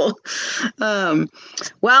so cool. Well,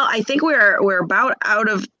 I think we're about out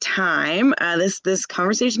of time. This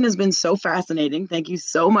conversation has been so fascinating. Thank you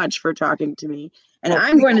so much for talking to me. And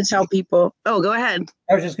I'm going to tell people. Oh, go ahead.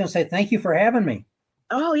 I was just going to say thank you for having me.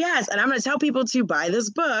 Oh yes, and I'm going to tell people to buy this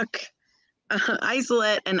book,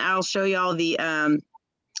 Isolate, and I'll show y'all the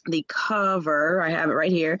cover. I have it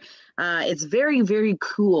right here. It's very, very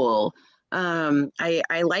cool.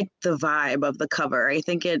 I like the vibe of the cover. I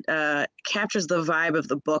think it captures the vibe of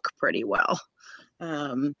the book pretty well.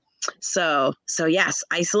 So yes,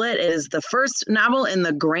 Isolate is the first novel in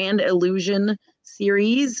the Grand Illusion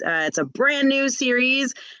series. It's a brand new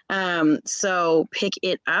series. So pick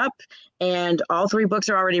it up, and all 3 books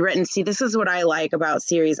are already written. See, this is what I like about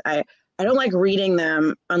series. I don't like reading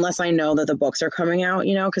them unless I know that the books are coming out,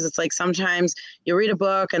 because it's like sometimes you read a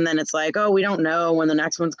book and then it's like, oh, we don't know when the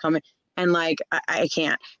next one's coming. And like, I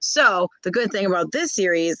can't. So the good thing about this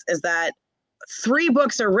series is that 3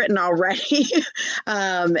 books are written already.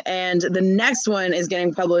 And the next one is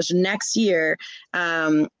getting published next year.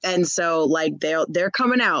 And so like they're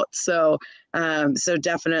coming out. So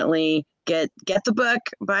definitely get the book,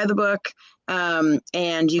 buy the book.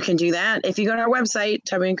 And you can do that if you go to our website,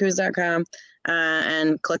 TubbyandCoos.com,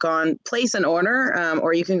 and click on place an order,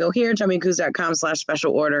 or you can go here,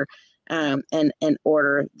 TubbyandCoos.com/special order, and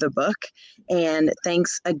order the book. And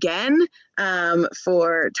thanks again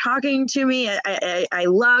for talking to me. I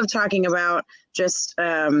love talking about just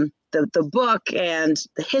the book and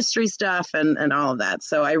the history stuff and all of that.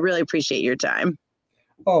 So I really appreciate your time.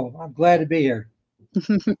 Oh, I'm glad to be here.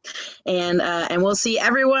 And we'll see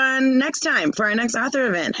everyone next time for our next author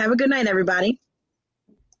event. Have a good night, everybody.